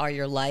avenues which are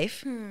your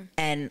life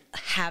and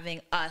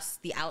having us,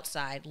 the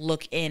outside,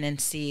 look in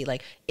and see,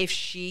 like, if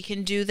she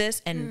can do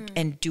this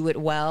and do it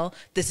well,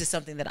 this is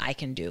something that I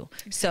can do.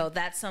 So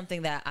that's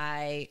something that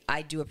I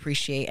do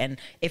appreciate. And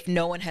if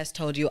no one has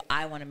told you,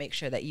 I want to make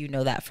sure that you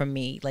know that from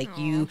me. Like,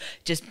 you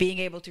just being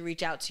able to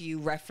reach out to you,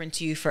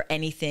 reference you for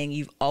anything,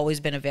 you've always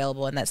been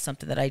available, and that's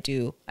something that I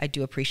do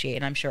appreciate,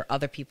 and I'm sure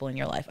other people in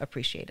your life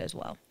appreciate as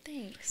well.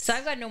 Thanks. So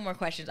I've got no more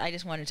questions. I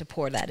just wanted to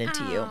pour that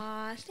into you.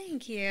 Aw,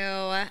 thank you.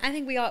 I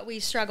think we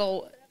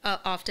struggle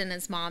often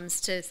as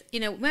moms to,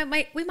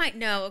 we might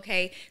know,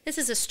 okay, this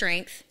is a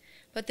strength,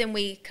 but then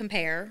we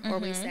compare or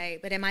we say,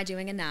 but am I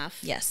doing enough?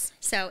 Yes.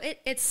 So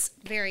it's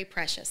very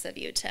precious of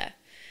you to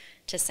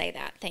say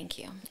that. Thank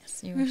you.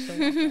 Yes, you are so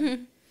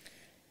welcome.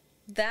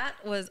 That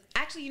was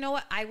actually, you know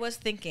what? I was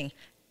thinking,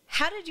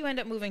 how did you end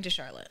up moving to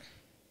Charlotte?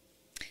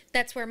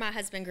 That's where my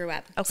husband grew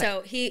up. Okay.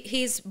 So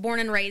he's born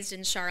and raised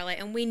in Charlotte,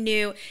 and we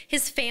knew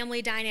his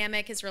family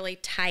dynamic is really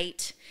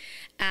tight.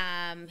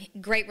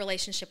 Great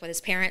relationship with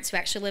his parents, who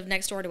actually live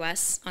next door to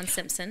us on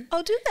Simpson.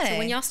 Oh, do they? So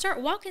when y'all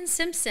start walking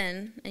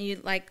Simpson, and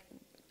you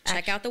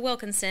check out the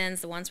Wilkinsons,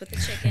 the ones with the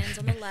chickens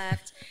on the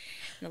left,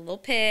 and the little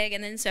pig,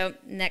 and then so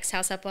next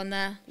house up on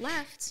the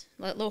left,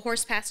 little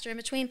horse pasture in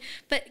between.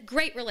 But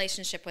great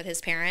relationship with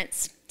his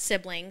parents,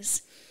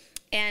 siblings,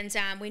 and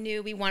we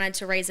knew we wanted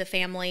to raise a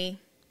family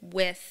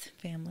with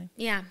family.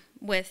 Yeah,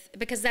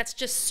 because that's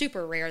just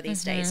super rare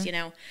these days,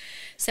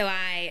 So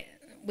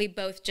we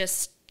both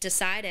just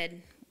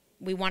decided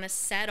we want to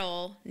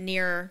settle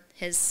near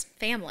his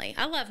family.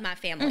 I love my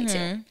family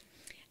too.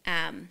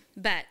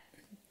 But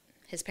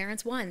his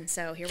parents won,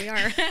 so here we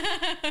are.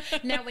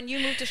 Now, when you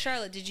moved to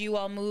Charlotte, did you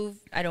all move?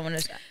 I don't want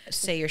to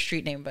say your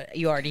street name, but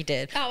you already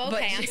did. Oh,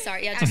 okay. I'm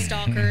sorry. Yeah, just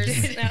stalkers.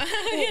 Well,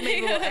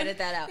 maybe we'll edit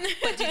that out.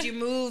 But did you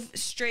move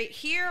straight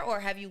here, or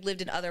have you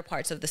lived in other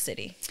parts of the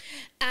city?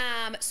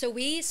 So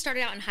we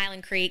started out in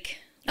Highland Creek.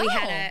 We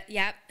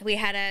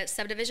had a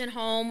subdivision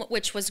home,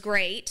 which was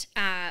great,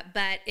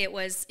 but it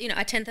was,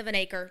 a tenth of an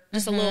acre,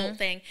 just a little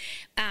thing.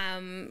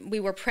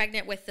 We were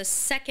pregnant with the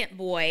second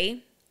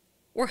boy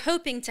were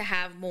hoping to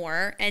have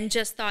more and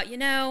just thought, I don't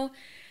know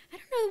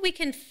that we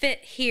can fit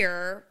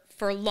here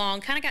for long.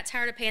 Kind of got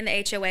tired of paying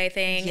the HOA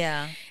thing.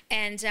 Yeah.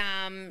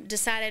 And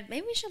decided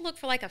maybe we should look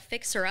for like a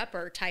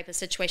fixer-upper type of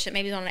situation,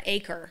 maybe on an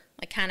acre,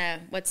 like kind of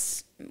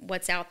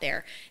what's out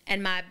there.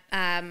 And my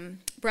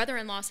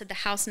brother-in-law said the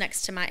house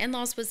next to my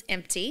in-laws was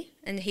empty,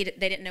 and they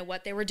didn't know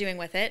what they were doing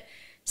with it.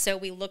 So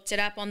we looked it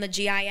up on the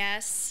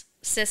GIS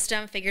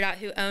system, figured out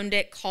who owned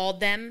it, called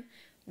them.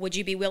 Would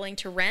you be willing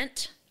to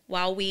rent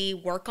while we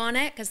work on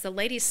it? Because the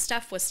lady's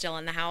stuff was still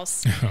in the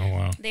house. Oh,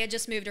 wow. They had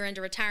just moved her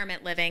into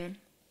retirement living.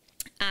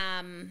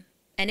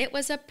 And it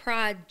was a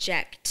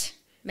project,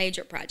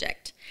 major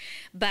project.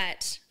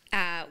 But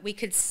we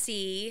could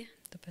see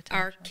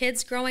our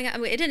kids growing up. I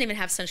mean, it didn't even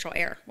have central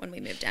air when we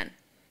moved in.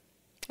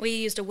 We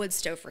used a wood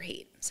stove for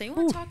heat. So you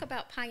want to talk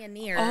about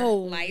pioneer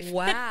life.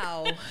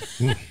 Wow. I wouldn't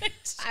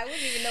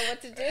even know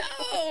what to do.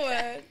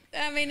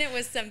 I mean, it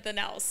was something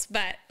else.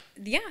 But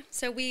yeah,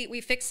 so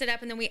we fixed it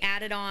up, and then we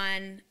added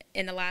on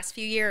in the last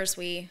few years.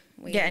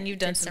 And you've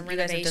done some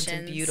renovations. You guys have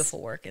done some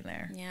beautiful work in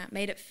there. Yeah,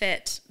 made it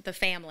fit the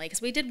family,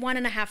 because we did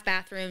 1.5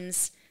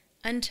 bathrooms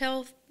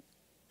until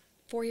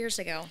 4 years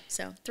ago.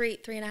 So three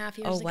and a half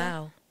years ago. Oh,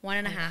 wow.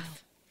 1.5. Wow.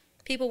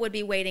 People would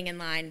be waiting in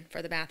line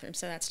for the bathroom.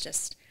 So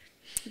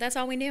that's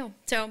all we knew.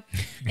 So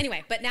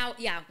anyway, but now,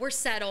 yeah, we're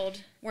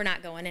settled. We're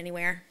not going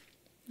anywhere.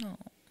 Oh,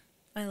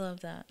 I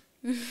love that.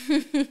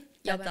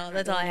 Yeah,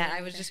 that's all I had.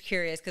 I was just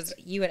curious because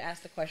you had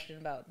asked the question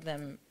about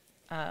them,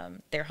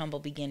 their humble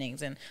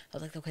beginnings, and I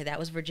was like, okay, that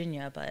was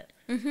Virginia, but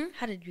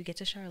how did you get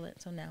to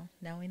Charlotte? So now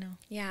we know.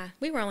 Yeah,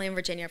 we were only in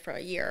Virginia for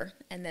a year,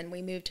 and then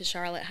we moved to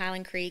Charlotte,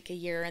 Highland Creek, a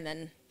year, and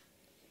then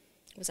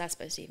was I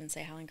supposed to even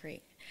say Highland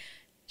Creek?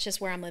 It's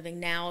just where I'm living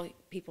now.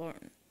 People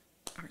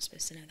aren't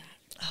supposed to know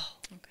that. Oh,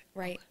 okay,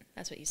 right.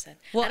 That's what you said.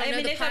 Well, I don't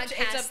know the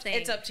podcast thing.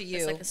 It's up to you.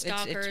 It's like the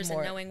stalkers it's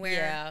more, and knowing where.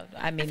 Yeah,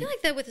 I mean, I feel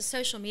like that with the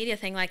social media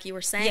thing, like you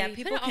were saying, yeah, you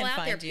people put it all can out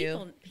find there.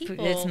 you.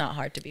 People, it's not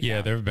hard to be. Yeah,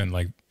 found. there have been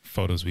like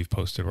photos we've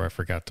posted where I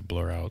forgot to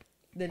blur out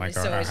like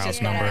our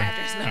house number.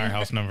 Our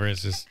house number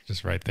is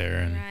just right there,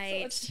 and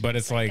right. But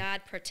it's like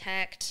God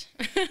protect.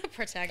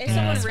 If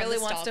someone really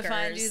wants to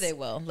find you, they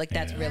will. Like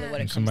that's really what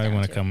it comes somebody down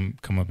want to.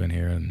 come up in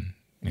here, and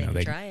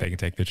they can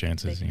take their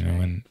chances,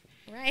 and.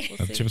 Right.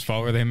 Let the chips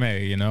fall where they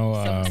may,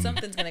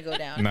 Something's going to go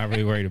down. I'm not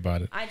really worried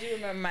about it. I do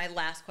remember my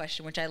last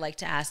question, which I like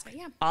to ask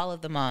all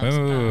of the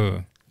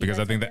moms. Because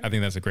I think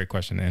that's a great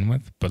question to end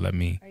with, but let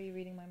me. Are you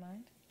reading my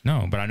mind?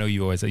 No, but I know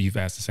you've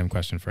asked the same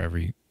question for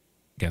every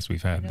guest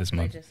we've had this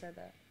month. I just said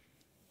that.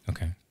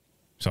 Okay.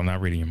 So I'm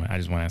not reading your mind. I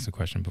just want to ask a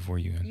question before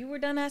you. You were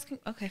done asking?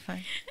 Okay,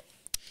 fine.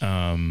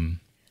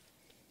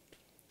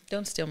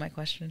 Don't steal my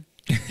question.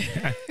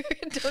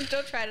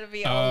 don't try to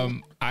be all...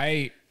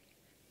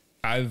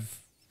 I've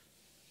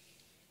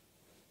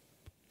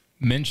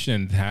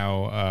mentioned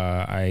how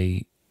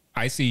I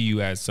see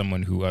you as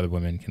someone who other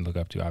women can look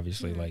up to,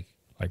 obviously, like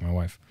my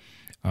wife.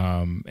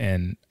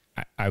 And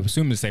I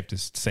assume it's safe to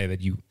say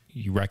that you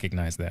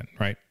recognize that,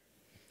 right?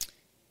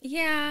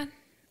 Yeah.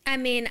 I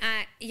mean,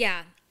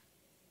 yeah.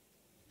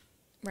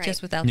 Right.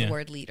 Just without the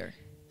word leader.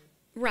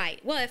 Right.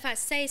 Well, if I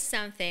say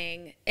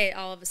something,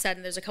 all of a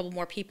sudden there's a couple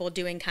more people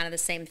doing kind of the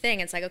same thing.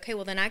 It's like, okay,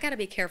 well, then I got to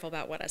be careful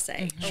about what I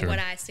say or what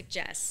I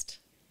suggest.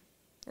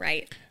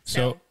 Right.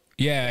 So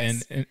yeah.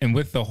 Yes. And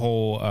with the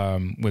whole,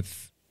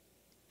 with,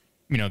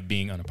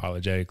 being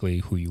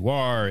unapologetically who you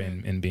are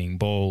and being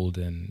bold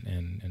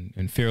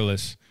and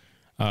fearless,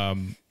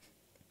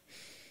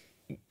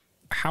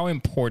 how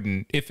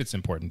important, if it's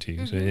important to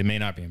you, so it may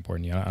not be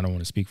important to you, I don't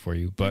want to speak for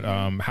you, but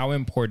how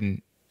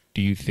important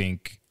do you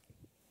think,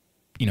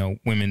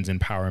 women's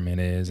empowerment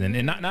is?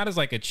 And not as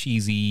like a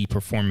cheesy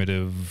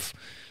performative,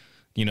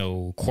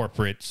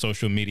 corporate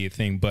social media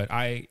thing, but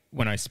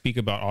when I speak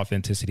about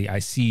authenticity, I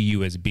see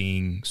you as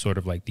being sort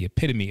of like the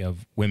epitome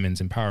of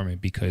women's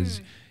empowerment because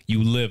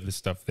you live the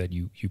stuff that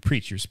you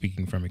preach. You're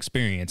speaking from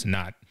experience,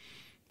 not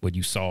what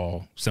you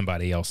saw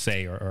somebody else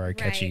say or a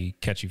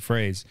catchy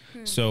phrase.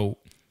 So,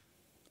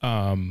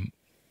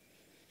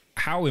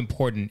 how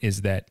important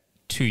is that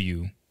to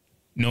you,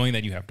 knowing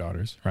that you have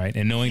daughters, right?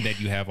 And knowing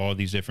that you have all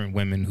these different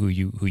women who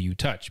you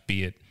touch,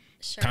 be it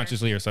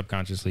consciously or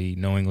subconsciously,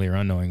 knowingly or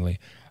unknowingly.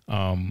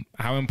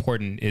 How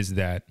important is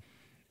that?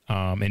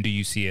 And do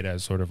you see it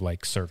as sort of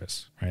like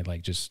service, right?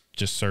 Like just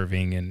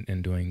serving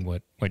and doing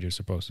what you're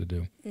supposed to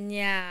do?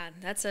 Yeah,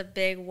 that's a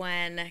big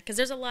one because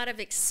there's a lot of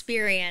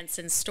experience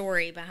and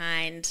story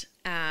behind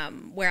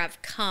where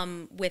I've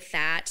come with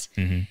that.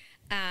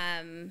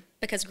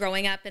 Because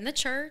growing up in the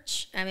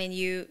church, I mean,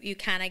 you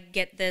kind of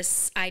get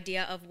this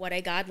idea of what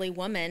a godly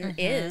woman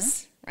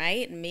is,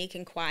 right? Meek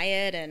and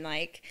quiet and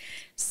like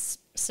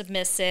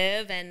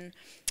submissive, and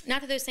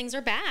not that those things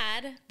are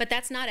bad, but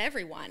that's not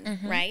everyone,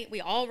 right?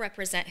 We all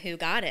represent who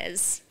God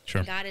is.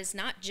 Sure. God is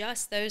not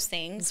just those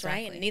things,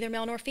 right? And neither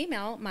male nor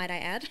female, might I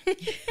add.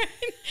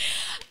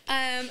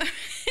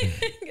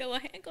 Go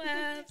hand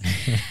claps.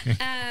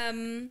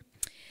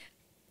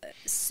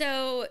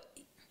 So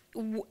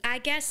I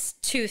guess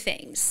two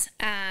things.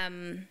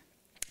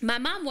 My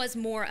mom was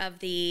more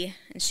of and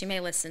she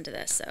may listen to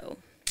this, so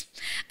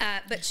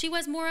But she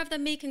was more of the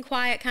meek and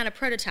quiet kind of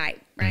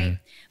prototype, right?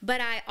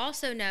 But I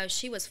also know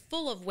she was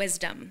full of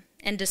wisdom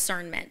and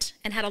discernment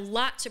and had a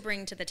lot to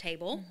bring to the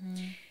table.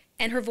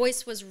 And her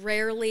voice was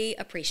rarely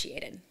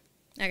appreciated.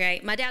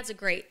 Okay, my dad's a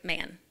great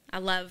man. I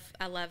love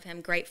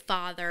him. Great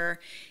father.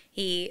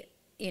 He,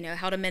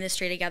 held a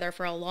ministry together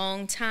for a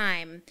long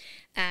time.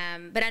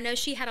 But I know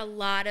she had a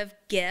lot of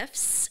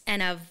gifts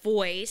and a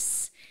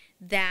voice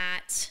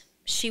that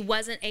she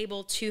wasn't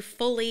able to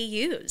fully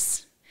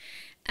use.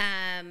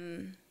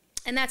 And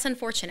that's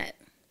unfortunate.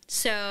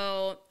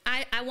 So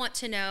I want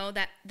to know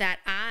that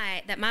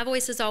my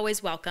voice is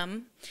always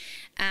welcome,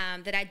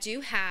 that I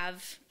do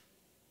have,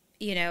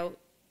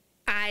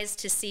 eyes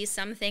to see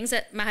some things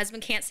that my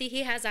husband can't see.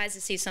 He has eyes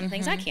to see some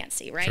things I can't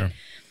see, right? Sure.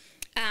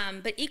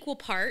 But equal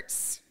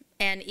parts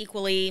and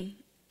equally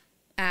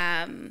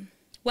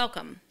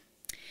welcome.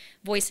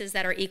 Voices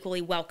that are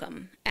equally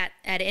welcome at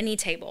any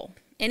table,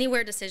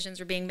 anywhere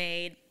decisions are being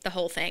made, the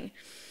whole thing.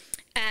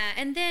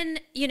 And then,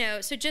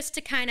 so just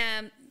to kind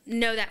of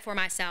know that for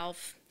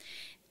myself,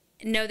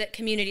 know that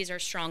communities are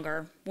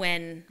stronger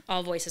when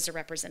all voices are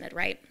represented,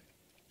 right?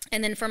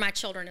 And then for my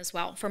children as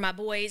well, for my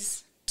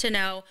boys to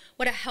know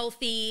what a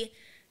healthy,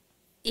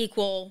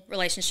 equal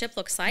relationship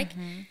looks like.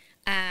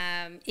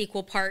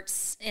 Equal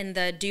parts in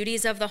the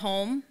duties of the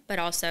home, but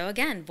also,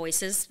 again,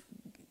 voices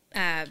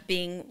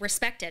being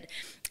respected.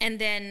 And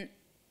then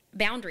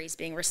boundaries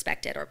being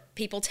respected, or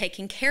people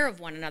taking care of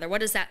one another.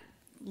 What does that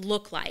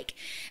look like?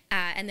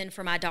 And then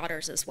for my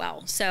daughters as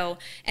well. So,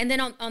 and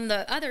then on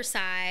the other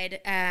side,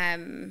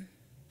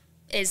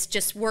 is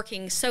just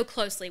working so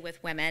closely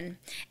with women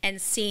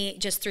and seeing,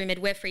 just through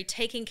midwifery,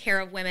 taking care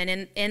of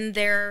women in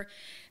their,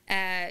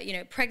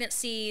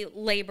 pregnancy,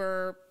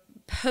 labor,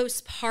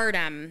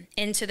 postpartum,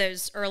 into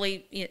those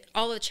early,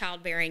 all the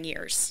childbearing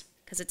years,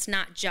 because it's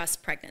not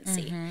just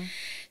pregnancy.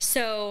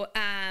 So,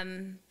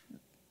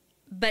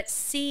 but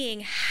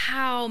seeing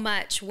how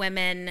much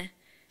women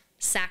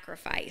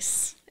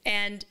sacrifice.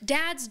 And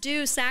dads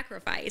do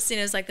sacrifice.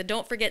 It's like the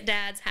don't forget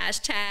dads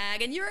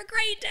hashtag, and you're a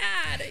great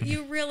dad.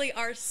 You really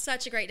are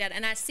such a great dad.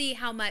 And I see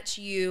how much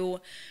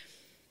you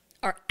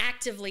are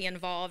actively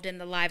involved in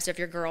the lives of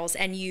your girls,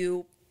 and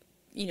you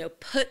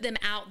put them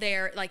out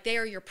there like they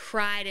are your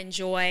pride and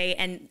joy.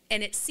 And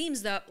it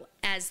seems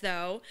as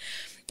though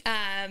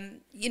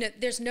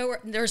there's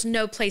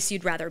no place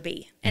you'd rather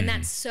be. And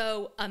that's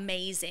so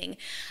amazing.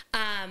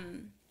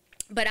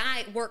 But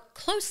I work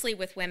closely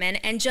with women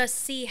and just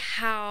see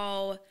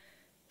how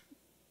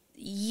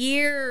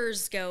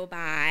years go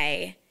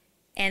by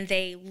and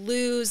they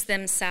lose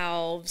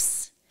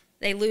themselves.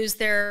 They lose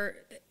their,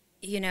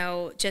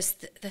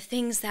 just the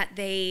things that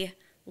they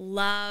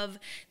love,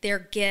 their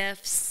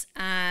gifts.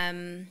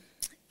 And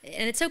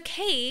it's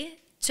okay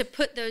to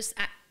put those,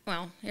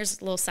 here's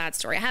a little side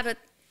story. I have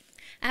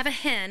a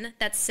hen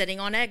that's sitting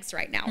on eggs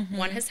right now.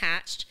 One has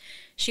hatched.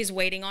 She's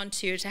waiting on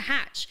two to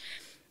hatch.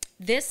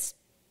 This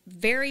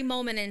very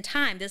moment in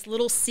time, this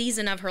little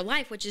season of her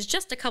life, which is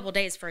just a couple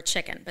days for a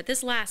chicken, but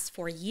this lasts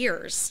for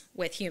years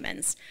with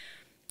humans.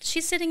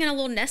 She's sitting in a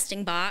little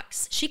nesting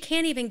box. She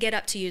can't even get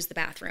up to use the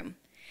bathroom.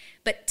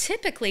 But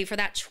typically for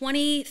that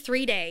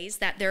 23 days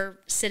that they're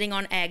sitting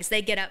on eggs,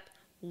 they get up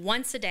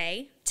once a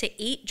day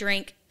to eat,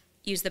 drink,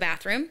 use the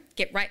bathroom,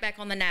 get right back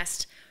on the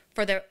nest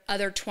for the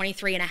other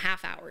 23 and a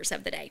half hours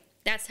of the day.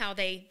 That's how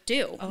they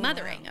do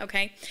mothering, wow.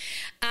 Okay?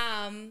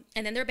 And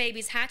then their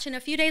babies hatch, and a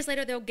few days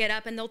later they'll get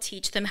up and they'll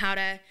teach them how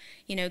to,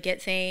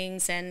 get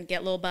things and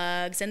get little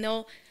bugs, and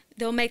they'll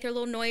make their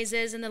little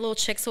noises, and the little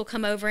chicks will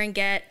come over and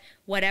get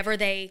whatever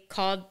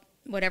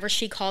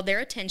she called their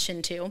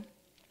attention to.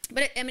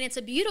 But it's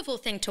a beautiful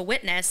thing to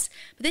witness.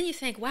 But then you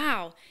think,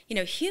 wow,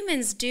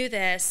 humans do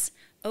this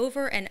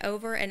over and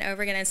over and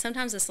over again, and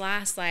sometimes this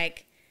lasts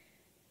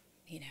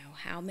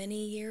how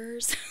many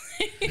years?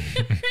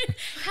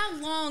 How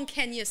long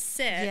can you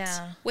sit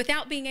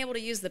without being able to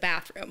use the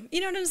bathroom? You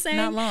know what I'm saying?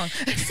 Not long.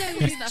 So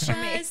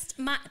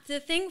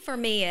the thing for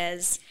me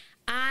is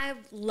I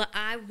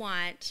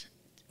want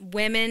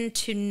women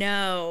to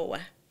know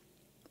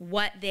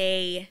what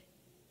they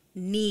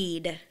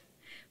need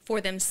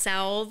for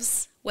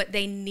themselves, what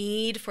they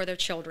need for their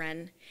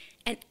children,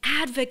 and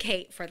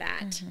advocate for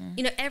that.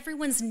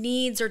 Everyone's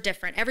needs are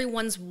different.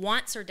 Everyone's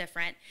wants are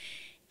different.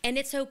 And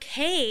it's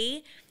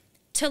okay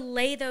to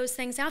lay those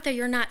things out there.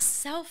 You're not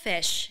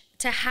selfish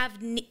to have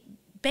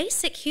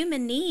basic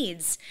human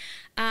needs,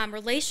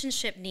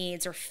 relationship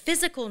needs, or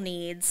physical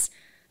needs,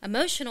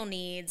 emotional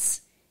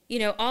needs,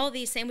 all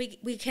these things.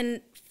 We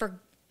can,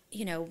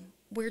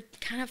 we're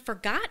kind of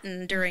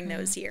forgotten during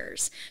those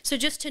years. So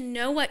just to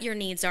know what your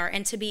needs are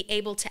and to be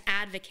able to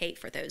advocate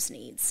for those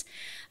needs,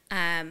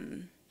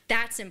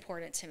 that's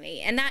important to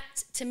me. And that,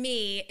 to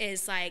me,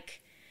 is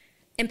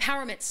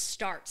empowerment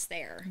starts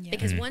there,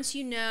 because once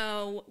you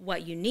know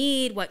what you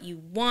need, what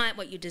you want,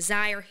 what you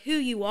desire, who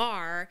you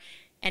are,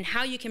 and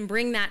how you can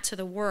bring that to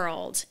the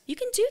world, you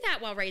can do that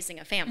while raising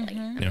a family.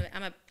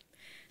 I'm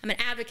an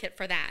advocate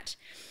for that.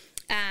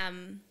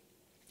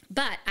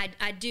 But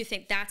I do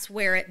think that's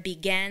where it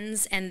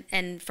begins.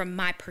 And from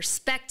my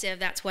perspective,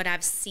 that's what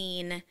I've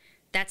seen.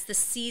 That's the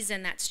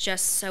season that's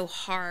just so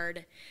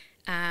hard,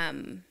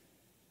 and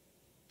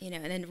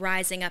then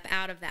rising up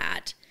out of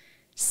that.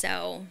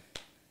 So,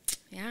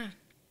 yeah.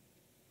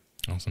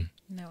 Awesome.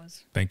 That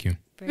was Thank you.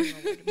 Very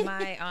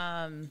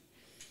well.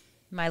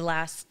 My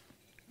last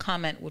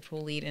comment, which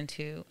will lead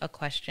into a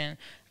question.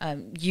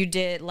 You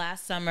did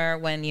last summer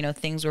when,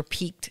 things were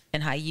peaked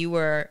and how you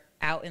were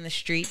out in the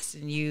streets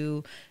and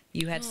you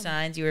had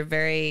signs. You were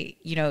very,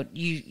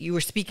 you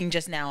were speaking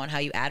just now on how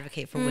you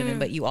advocate for women,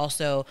 but you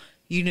also,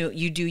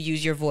 you do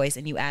use your voice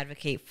and you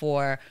advocate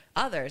for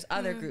other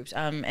groups.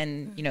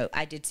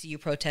 I did see you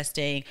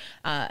protesting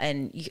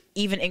and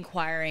even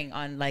inquiring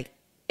on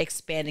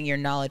expanding your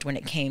knowledge when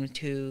it came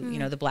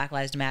to, the Black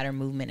Lives Matter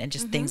movement and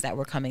just things that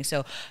were coming.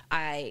 So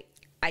I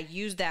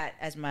use that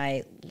as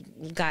my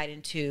guide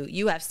into,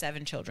 you have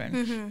 7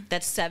 children.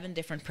 That's 7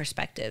 different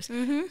perspectives.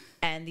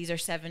 And these are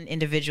 7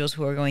 individuals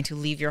who are going to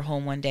leave your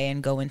home one day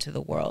and go into the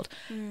world.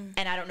 And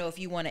I don't know if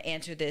you want to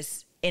answer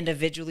this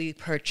individually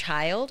per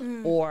child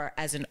or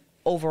as an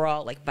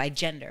overall, by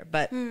gender.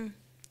 But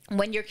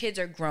when your kids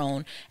are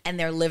grown and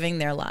they're living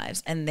their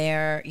lives and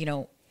they're,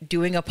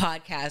 doing a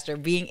podcast or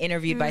being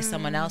interviewed by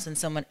someone else and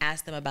someone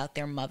asks them about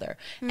their mother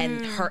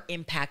and her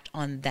impact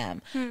on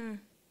them,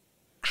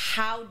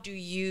 how do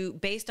you,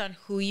 based on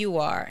who you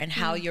are and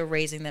how you're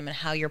raising them and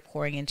how you're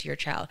pouring into your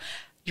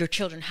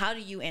children, how do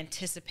you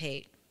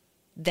anticipate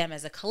them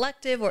as a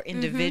collective or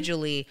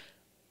individually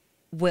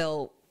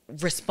will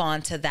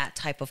respond to that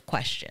type of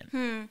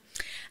question?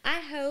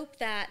 I hope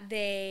that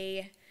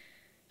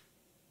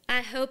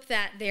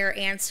their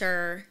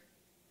answer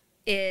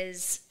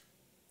is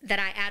that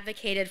I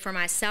advocated for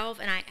myself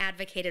and I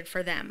advocated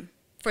for them,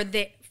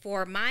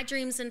 for my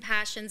dreams and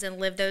passions and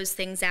live those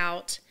things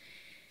out.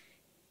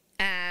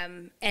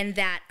 And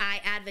that I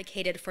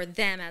advocated for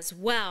them as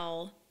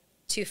well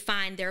to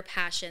find their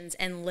passions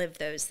and live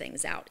those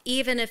things out,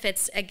 even if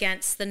it's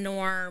against the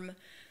norm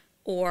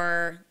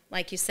or,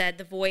 like you said,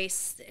 the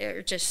voice,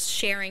 or just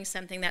sharing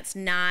something that's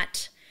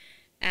not,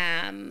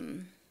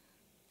 the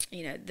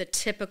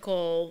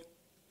typical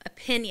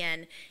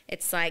opinion.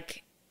 It's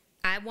like,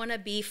 I want to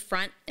be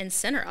front and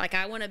center.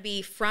 I want to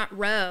be front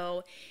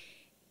row,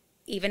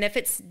 even if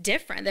it's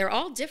different. They're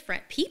all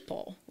different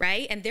people,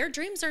 right? And their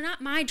dreams are not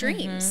my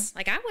dreams.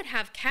 I would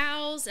have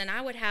cows and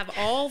I would have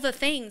all the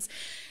things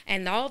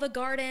and all the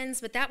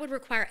gardens, but that would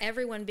require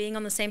everyone being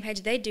on the same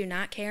page. They do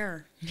not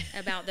care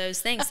about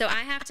those things. So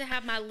I have to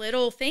have my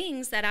little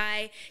things that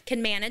I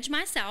can manage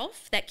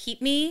myself that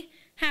keep me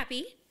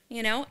happy,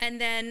 and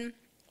then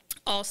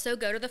also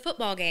go to the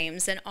football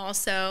games and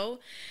also,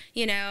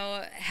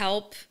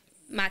 help.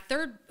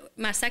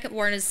 My second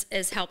one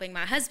is helping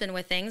my husband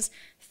with things.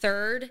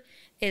 Third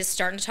is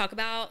starting to talk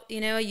about, a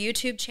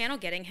YouTube channel,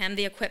 getting him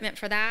the equipment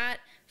for that.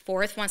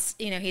 Fourth wants,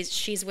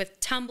 she's with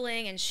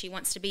tumbling and she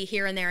wants to be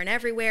here and there and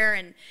everywhere.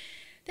 And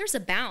there's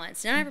a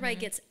balance. Not everybody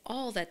gets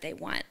all that they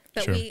want,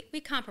 but Sure. we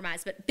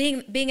compromise. But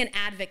being an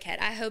advocate,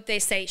 I hope they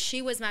say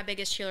she was my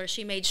biggest cheerleader.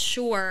 She made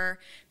sure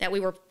that we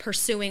were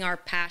pursuing our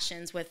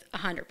passions with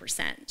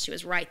 100%. She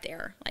was right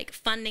there,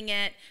 funding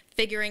it,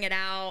 figuring it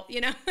out,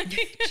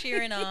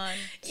 Cheering on,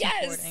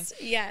 supporting.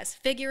 Yes,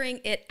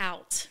 figuring it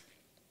out.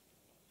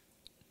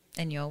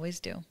 And you always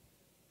do.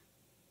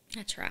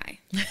 I try,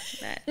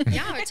 but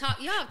y'all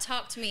have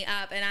talked me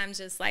up, and I'm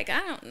just I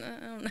don't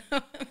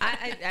know.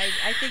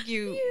 I think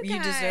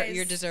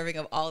you're deserving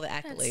of all the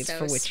accolades so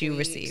for which sweet. you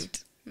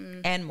received,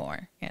 and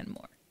more.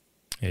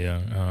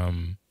 Yeah.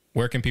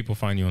 Where can people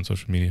find you on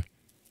social media?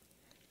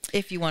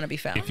 If you want to be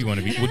found. If you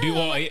want to be,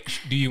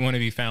 do you want to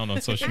be found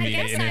on social media?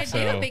 I guess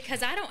I do,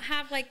 because I don't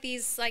have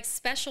these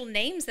special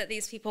names that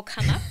these people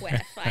come up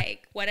with,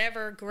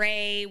 whatever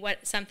Gray,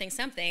 what something.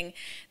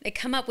 They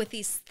come up with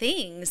these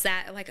things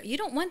that you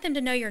don't want them to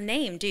know your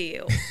name, do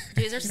you?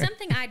 Is there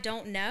something I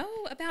don't know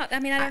about? I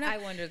mean, I don't know. I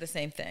wonder the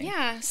same thing.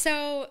 Yeah.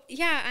 So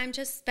I'm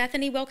just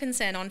Bethany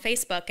Wilkinson on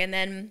Facebook, and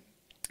then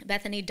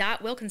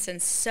Bethany.Wilkinson,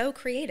 so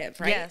creative,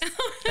 right?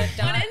 Yes.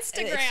 On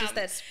Instagram. It's just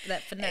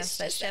that finesse,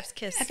 that chef's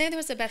kiss. I think there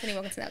was a Bethany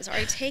Wilkinson that was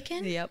already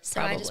taken. Yep, so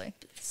probably. I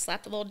just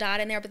slapped a little dot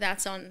in there, but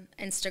that's on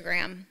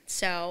Instagram.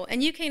 So,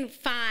 and you can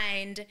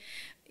find,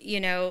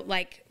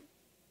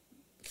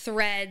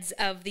 threads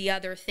of the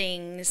other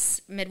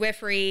things,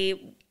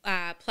 midwifery,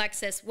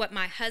 plexus, what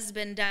my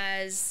husband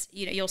does.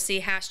 You'll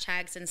see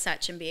hashtags and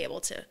such, and be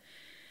able to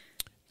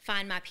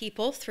find my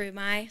people through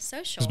my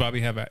social. Does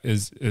Bobby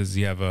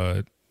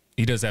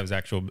he does have his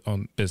actual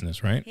own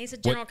business, right? He's a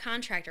general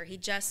contractor. He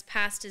just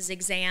passed his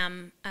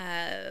exam,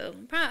 a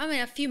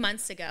few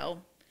months ago.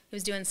 He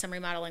was doing some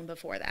remodeling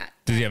before that.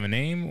 Does he have a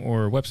name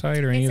or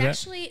website or any of that?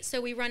 Actually,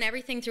 so we run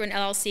everything through an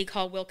LLC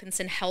called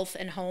Wilkinson Health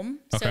and Home.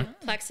 Okay. So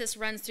Plexus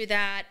runs through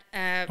that.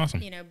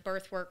 Awesome.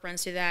 Birth work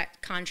runs through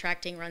that.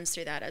 Contracting runs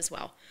through that as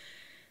well.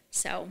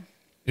 So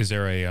Is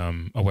there a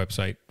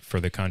website for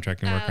the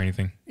contracting work or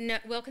anything? No,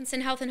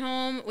 Wilkinson Health and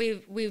Home.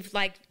 We've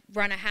like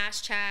run a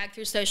hashtag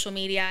through social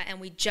media, and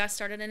we just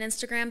started an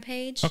Instagram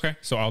page. Okay,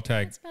 so I'll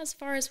tag. That's about as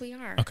far as we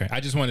are. Okay, I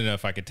just wanted to know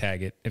if I could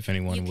tag it if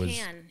anyone was.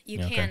 You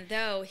can.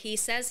 Though he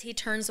says he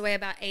turns away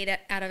about 8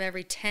 out of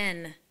every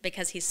 10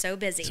 because he's so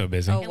busy. So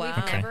busy. Oh, and wow.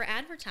 we've never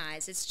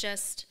advertised. It's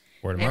just.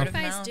 Word of mouth.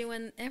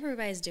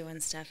 Everybody's doing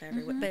stuff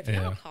everywhere. But if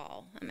y'all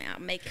call, I mean,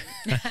 I'll make it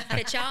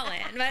fit y'all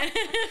in. But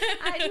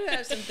I do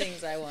have some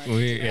things I want.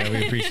 We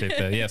appreciate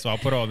that. Yeah, so I'll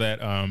put all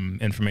that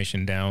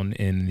information down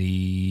in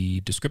the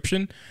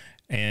description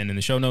and in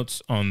the show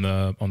notes on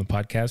the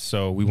podcast.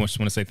 So we just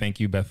want to say thank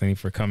you, Bethany,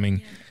 for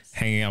coming,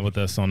 hanging out with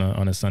us on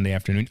a Sunday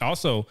afternoon.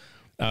 Also,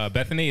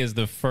 Bethany is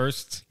the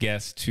first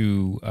guest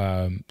to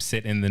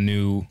sit in the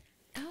new.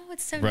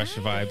 It's so Rush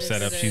nice. Vibe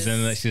setup. She's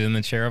in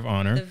the chair of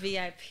honor. The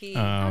VIP.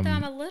 Although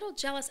I'm a little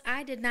jealous,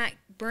 I did not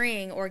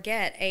bring or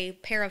get a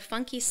pair of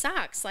funky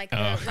socks like the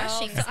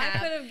Rushings so have. I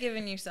could have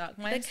given you socks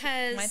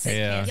Because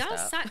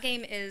y'all's sock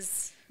game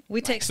is.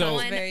 We take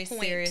socks very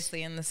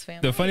seriously in this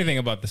family. The funny thing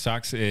about the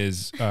socks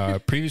is,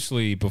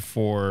 previously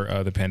before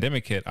the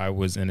pandemic hit, I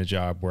was in a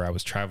job where I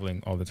was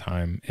traveling all the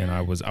time, and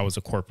I was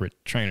a corporate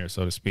trainer,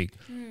 so to speak.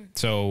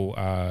 So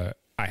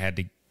I had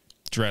to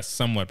dress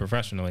somewhat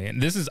professionally,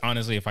 and this is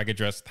honestly, if I could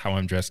dress how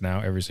I'm dressed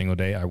now every single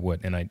day, I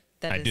would, and I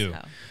do.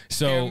 How.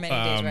 So there are many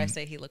days where I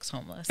say he looks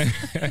homeless.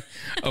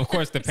 Of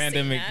course, the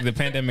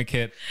pandemic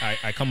hit.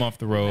 I come off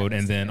the road,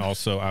 and then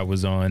also I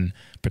was on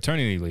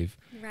paternity leave.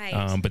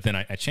 Right. But then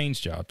I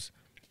changed jobs,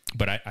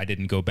 but I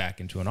didn't go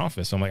back into an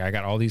office. So I'm like, I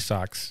got all these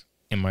socks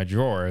in my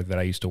drawer that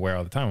I used to wear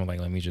all the time. I'm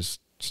like, let me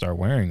just start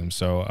wearing them.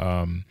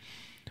 So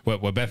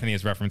what Bethany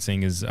is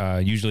referencing is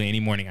usually any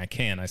morning I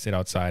sit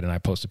outside and I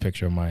post a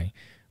picture of my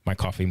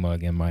coffee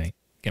mug and make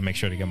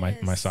sure to get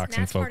my socks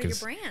in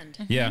focus. Part of your brand.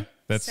 Yeah,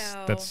 that's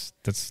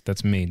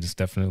me. Just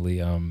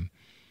definitely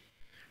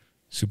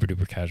super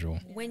duper casual.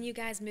 When you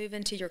guys move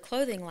into your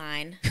clothing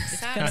line,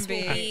 socks will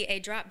be a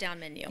drop down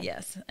menu.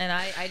 Yes, and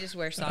I just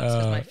wear socks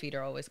because my feet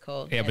are always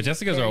cold. Yeah, but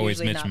Jessica's are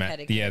always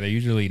matched. Yeah, they're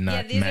usually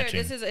not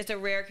matching. It's a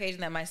rare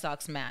occasion that my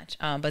socks match.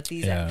 But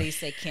these at least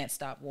say can't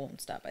stop,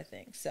 won't stop. I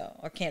think so,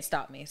 or can't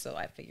stop me. So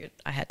I figured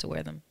I had to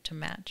wear them to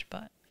match.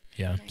 But.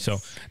 Yeah. Nice. So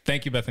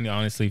thank you, Bethany,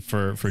 honestly,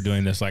 for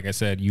doing this. Like I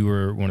said, you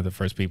were one of the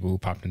first people who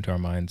popped into our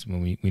minds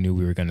when we knew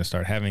we were going to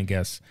start having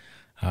guests.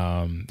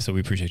 So we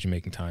appreciate you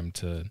making time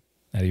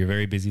out of your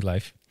very busy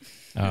life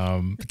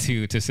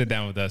to sit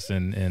down with us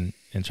and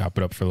chop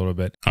it up for a little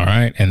bit. All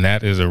right. And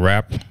that is a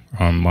wrap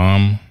on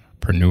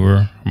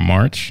Mompreneur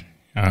March.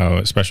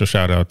 A special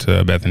shout out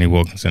to Bethany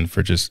Wilkinson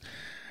for just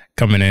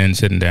coming in,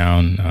 sitting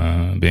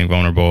down, being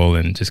vulnerable,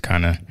 and just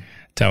kind of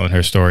telling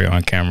her story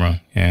on camera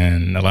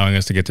and allowing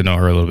us to get to know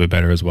her a little bit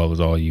better, as well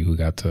as all you who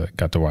got to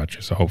watch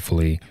her. So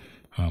hopefully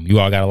you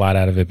all got a lot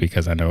out of it,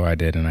 because I know I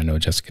did, and I know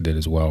Jessica did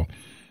as well.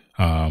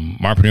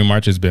 Mompreneur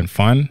March has been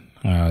fun.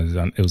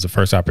 It was the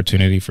first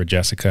opportunity for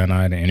Jessica and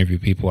I to interview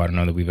people. I don't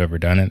know that we've ever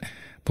done it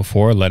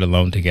before, let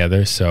alone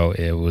together. So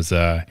it was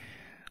a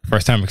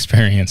first time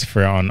experience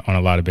on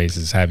a lot of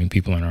bases, having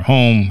people in our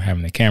home,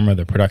 having the camera,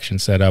 the production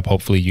set up.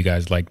 Hopefully you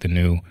guys like the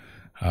new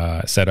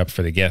setup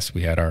for the guests.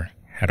 We had our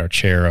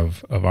chair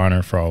of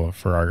honor for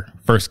our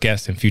first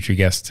guests and future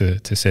guests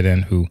to sit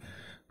in who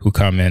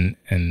come in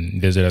and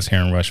visit us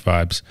here in Rush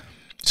Vibes.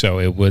 So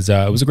it was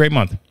a great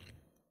month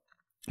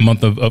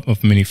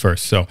of many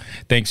firsts. So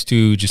thanks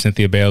to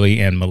Jacynthia Bailey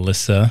and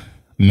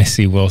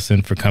Missy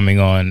Wilson for coming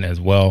on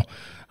as well,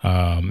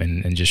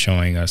 and just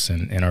showing us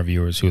and our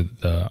viewers who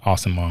the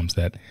awesome moms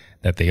that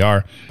they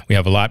are. We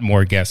have a lot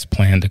more guests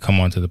planned to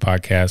come onto the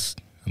podcast.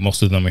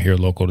 Most of them are here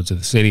local to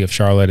the city of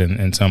Charlotte,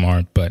 and some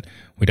aren't, but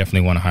we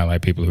definitely want to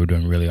highlight people who are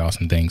doing really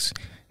awesome things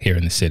here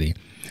in the city.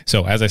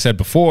 So as I said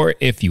before,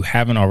 if you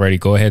haven't already,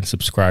 go ahead and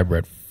subscribe. We're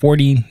at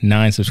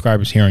 49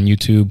 subscribers here on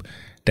YouTube.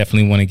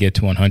 Definitely want to get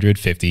to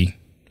 150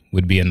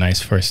 would be a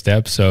nice first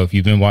step. So if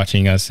you've been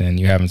watching us and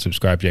you haven't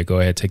subscribed yet, go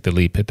ahead, take the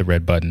leap, hit the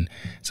red button,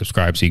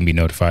 subscribe so you can be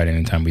notified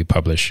anytime we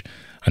publish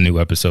a new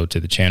episode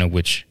to the channel,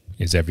 which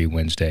is every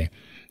Wednesday.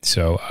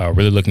 So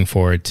really looking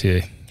forward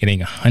to getting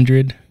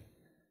 100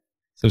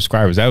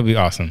 subscribers. That would be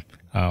awesome.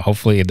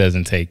 Hopefully it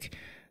doesn't take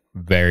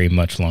very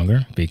much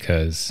longer,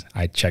 because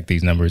I check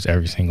these numbers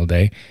every single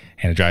day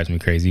and it drives me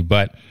crazy.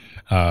 But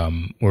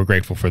we're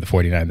grateful for the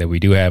 49 that we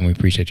do have, and we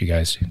appreciate you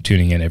guys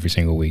tuning in every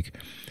single week.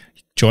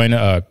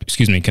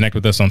 Connect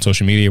with us on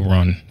social media. We're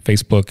on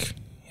Facebook,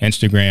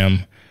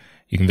 Instagram.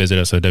 You can visit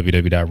us at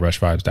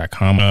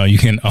www.rushvibes.com. You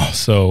can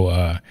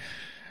also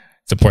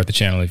support the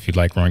channel if you'd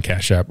like. We're on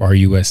Cash App,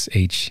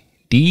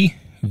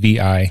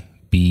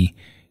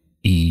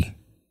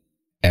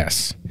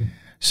 RUSHDVIBES.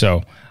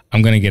 So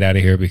I'm going to get out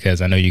of here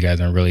because I know you guys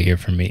aren't really here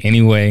for me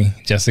anyway.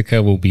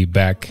 Jessica will be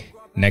back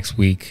next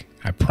week,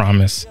 I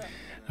promise.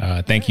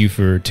 Thank you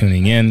for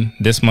tuning in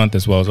this month,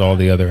 as well as all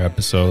the other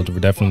episodes. We're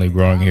definitely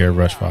growing here at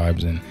Rush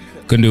Vibes, and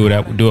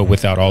couldn't do it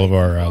without all of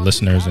our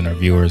listeners and our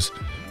viewers.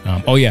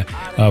 For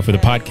the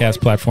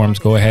podcast platforms,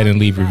 go ahead and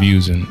leave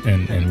reviews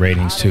and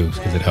ratings too,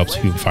 because it helps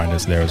people find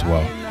us there as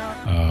well.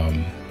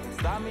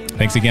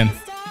 Thanks again.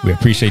 We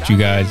appreciate you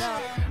guys.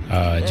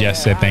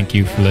 Jess said thank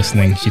you for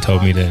listening. She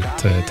told me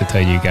to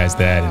tell you guys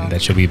that, and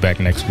that she'll be back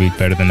next week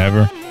better than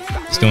ever.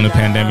 Still in the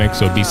pandemic,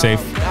 so be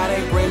safe.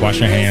 Wash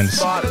your hands,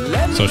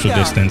 social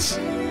distance,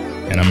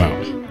 and I'm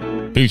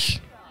out. Peace.